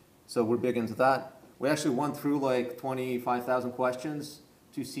 So we're big into that. We actually went through like 25,000 questions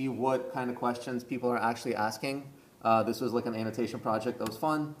to see what kind of questions people are actually asking. This was like an annotation project that was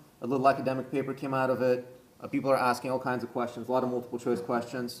fun. A little academic paper came out of it. People are asking all kinds of questions, a lot of multiple choice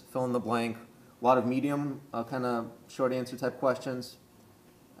questions, fill in the blank, a lot of medium kind of short answer type questions,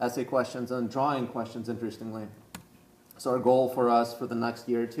 essay questions, and drawing questions, interestingly. So our goal for us for the next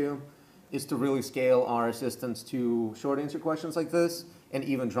year or two is to really scale our assistance to short answer questions like this and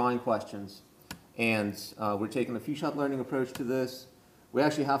even drawing questions. And we're taking a few-shot learning approach to this. We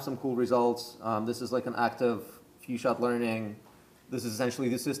actually have some cool results. This is like an active few-shot learning. This is essentially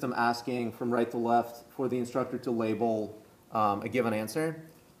the system asking from right to left for the instructor to label a given answer.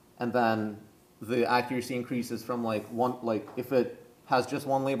 And then the accuracy increases from if it has just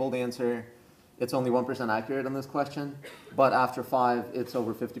one labeled answer, it's only 1% accurate on this question. But after 5, it's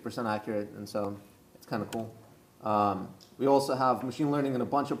over 50% accurate. And so it's kind of cool. We also have machine learning in a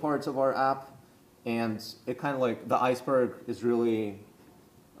bunch of parts of our app. And it kind of like the iceberg is really,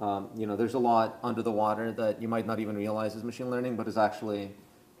 there's a lot under the water that you might not even realize is machine learning, but is actually,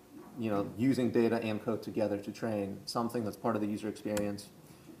 using data and code together to train something that's part of the user experience.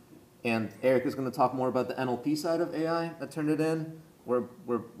 And Eric is going to talk more about the NLP side of AI that Turnitin.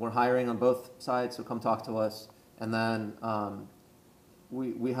 We're hiring on both sides, so come talk to us. And then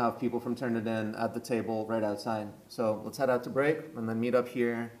we have people from Turnitin at the table right outside. So let's head out to break and then meet up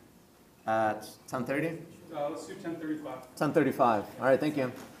here at 10:30? Let's do 10:35. 10:35. All right, thank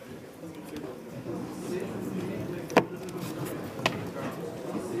you.